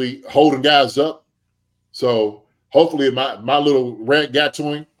and actually holding guys up. So hopefully my little rant got to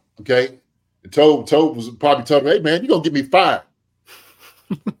him. Okay. And Toad was probably telling me, hey, man, you're going to get me fired.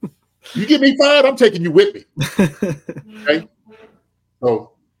 You get me fired, I'm taking you with me. Okay?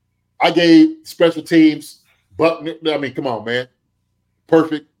 So I gave special teams, come on, man.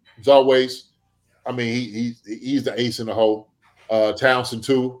 Perfect as always. I mean, he's the ace in the hole. Townsend,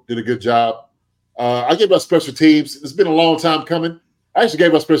 too, did a good job. I gave our special teams. It's been a long time coming. I actually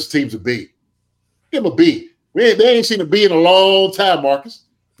gave our special teams a B. Give them a B. They ain't seen a B in a long time, Marcus.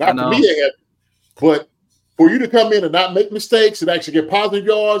 Not for me, they have. But for you to come in and not make mistakes and actually get positive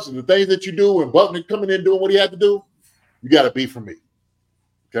yards and the things that you do and Buckner coming in doing what he had to do, you got a B from me.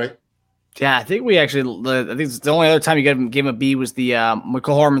 Okay? Yeah, I think I think it's the only other time you gave him a B was the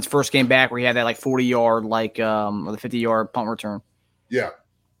Michael Harmon's first game back where he had that like 40-yard, or the 50-yard punt return. Yeah.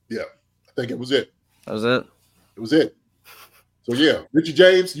 Yeah. I think it was it. That was it? It was it. So, yeah, Richie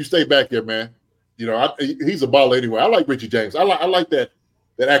James, you stay back there, man. You know, he's a baller anyway. I like Richie James. I like that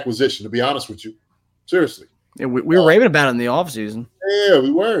acquisition, to be honest with you. Seriously. Yeah, we were raving about it in the offseason. Yeah,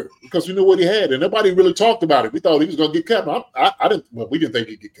 we were, because we knew what he had, and nobody really talked about it. We thought he was going to get cut. I didn't. Well, we didn't think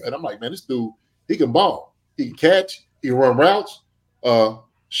he'd get cut. I'm like, man, this dude, he can ball. He can catch. He can run routes.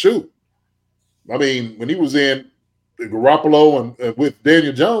 Shoot. I mean, when he was in Garoppolo and with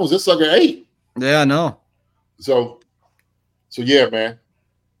Daniel Jones, this sucker ate. Yeah, I know. So yeah, man.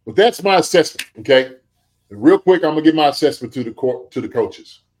 But that's my assessment, okay? And real quick, I'm gonna give my assessment to the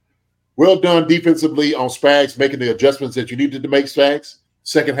coaches. Well done defensively on Spags, making the adjustments that you needed to make, Spags.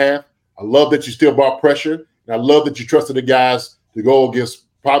 Second half, I love that you still brought pressure, and I love that you trusted the guys to go against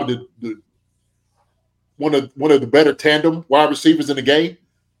probably one of the better tandem wide receivers in the game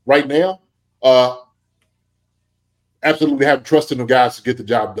right now. Absolutely have trust in the guys to get the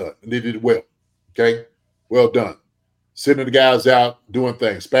job done, and they did it well. Okay, well done. Sending the guys out, doing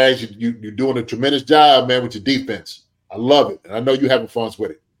things. Spags, you're doing a tremendous job, man, with your defense. I love it, and I know you're having fun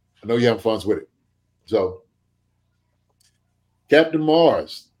with it. So, Captain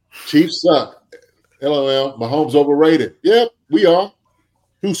Mars, Chiefs suck. LOL, Mahomes overrated. Yep, we are.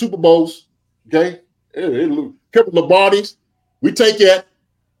 2 Super Bowls. Okay, couple of Lombardies. We take that.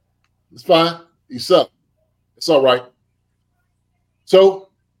 It's fine. You suck. It's all right. So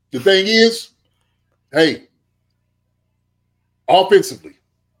the thing is, hey, offensively,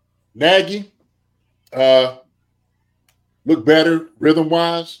 Nagy look better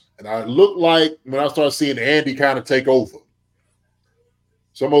rhythm-wise, and I look like when I start seeing Andy kind of take over.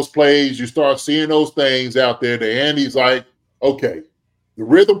 Some of those plays, you start seeing those things out there. The Andy's like, okay, the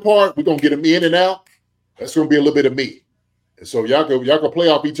rhythm part, we're gonna get him in and out. That's gonna be a little bit of me, and so y'all can play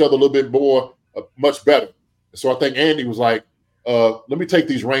off each other a little bit more, much better. And so I think Andy was like, let me take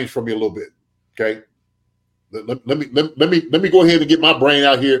these reins from you a little bit, okay? Let me go ahead and get my brain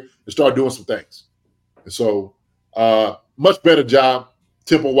out here and start doing some things. And so, much better job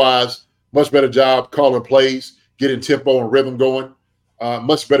tempo-wise, much better job calling plays, getting tempo and rhythm going.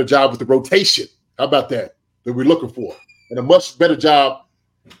 Much better job with the rotation. How about that we're looking for? And a much better job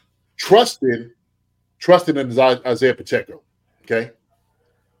trusting in Isaiah Pacheco. Okay.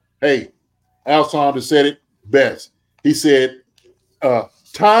 Hey, Al Saunders said it best. He said,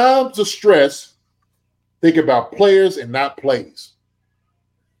 times of stress, think about players and not plays.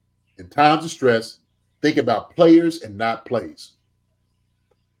 In times of stress, think about players and not plays.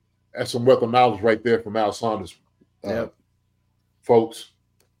 That's some wealth of knowledge right there from Al Saunders, folks.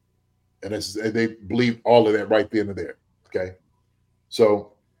 And they believe all of that right then and there. Okay.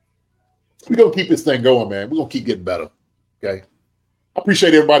 So we're going to keep this thing going, man. We're going to keep getting better. Okay. I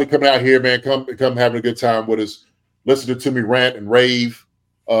appreciate everybody coming out here, man. Come having a good time with us. Listening to me rant and rave.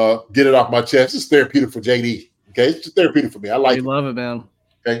 Get it off my chest. It's therapeutic for JD. Okay. It's just therapeutic for me. I like it. You love it, man.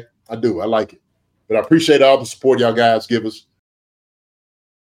 Okay. I do. I like it. But I appreciate all the support y'all guys give us.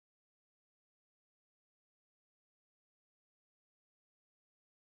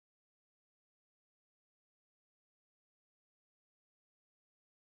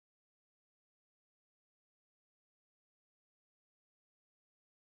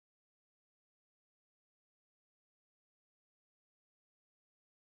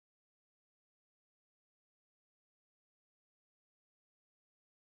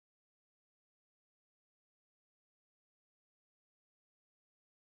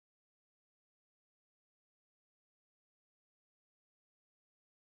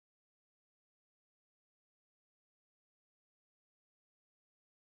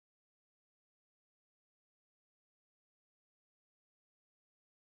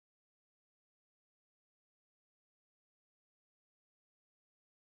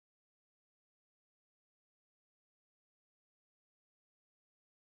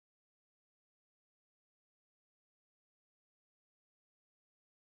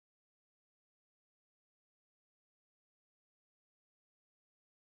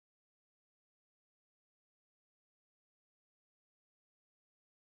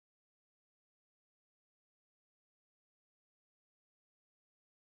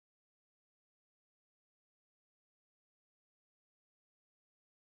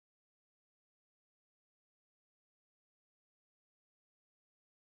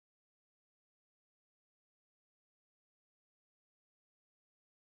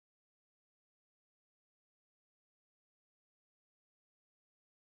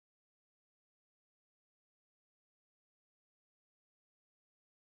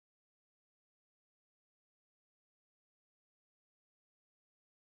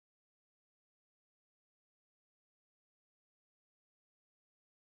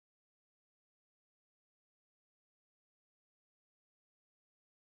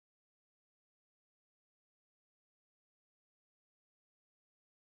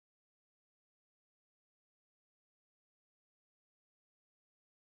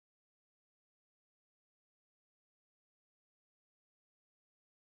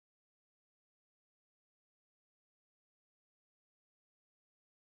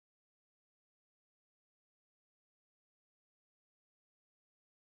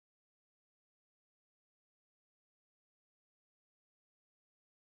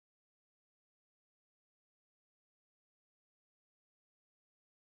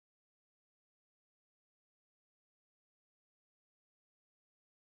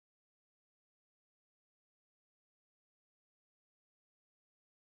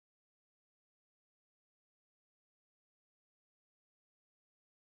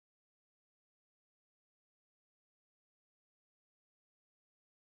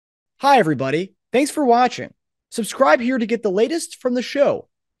 Hi, everybody. Thanks for watching. Subscribe here to get the latest from the show.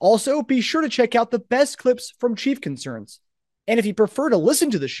 Also, be sure to check out the best clips from Chief Concerns. And if you prefer to listen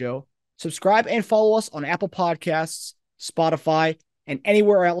to the show, subscribe and follow us on Apple Podcasts, Spotify, and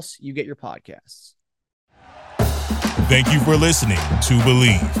anywhere else you get your podcasts. Thank you for listening to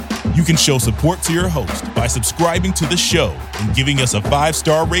Believe. You can show support to your host by subscribing to the show and giving us a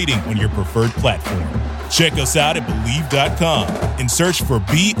 5-star rating on your preferred platform. Check us out at Believe.com and search for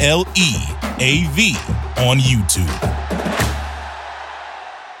BLEAV on YouTube.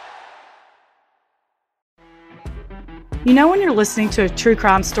 You know when you're listening to a true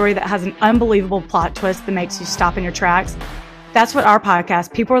crime story that has an unbelievable plot twist that makes you stop in your tracks? That's what our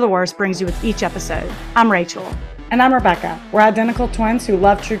podcast, People Are the Worst, brings you with each episode. I'm Rachel. And I'm Rebecca. We're identical twins who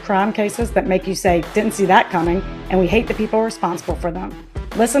love true crime cases that make you say, didn't see that coming, and we hate the people responsible for them.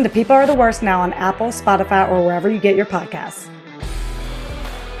 Listen to People Are the Worst now on Apple, Spotify, or wherever you get your podcasts.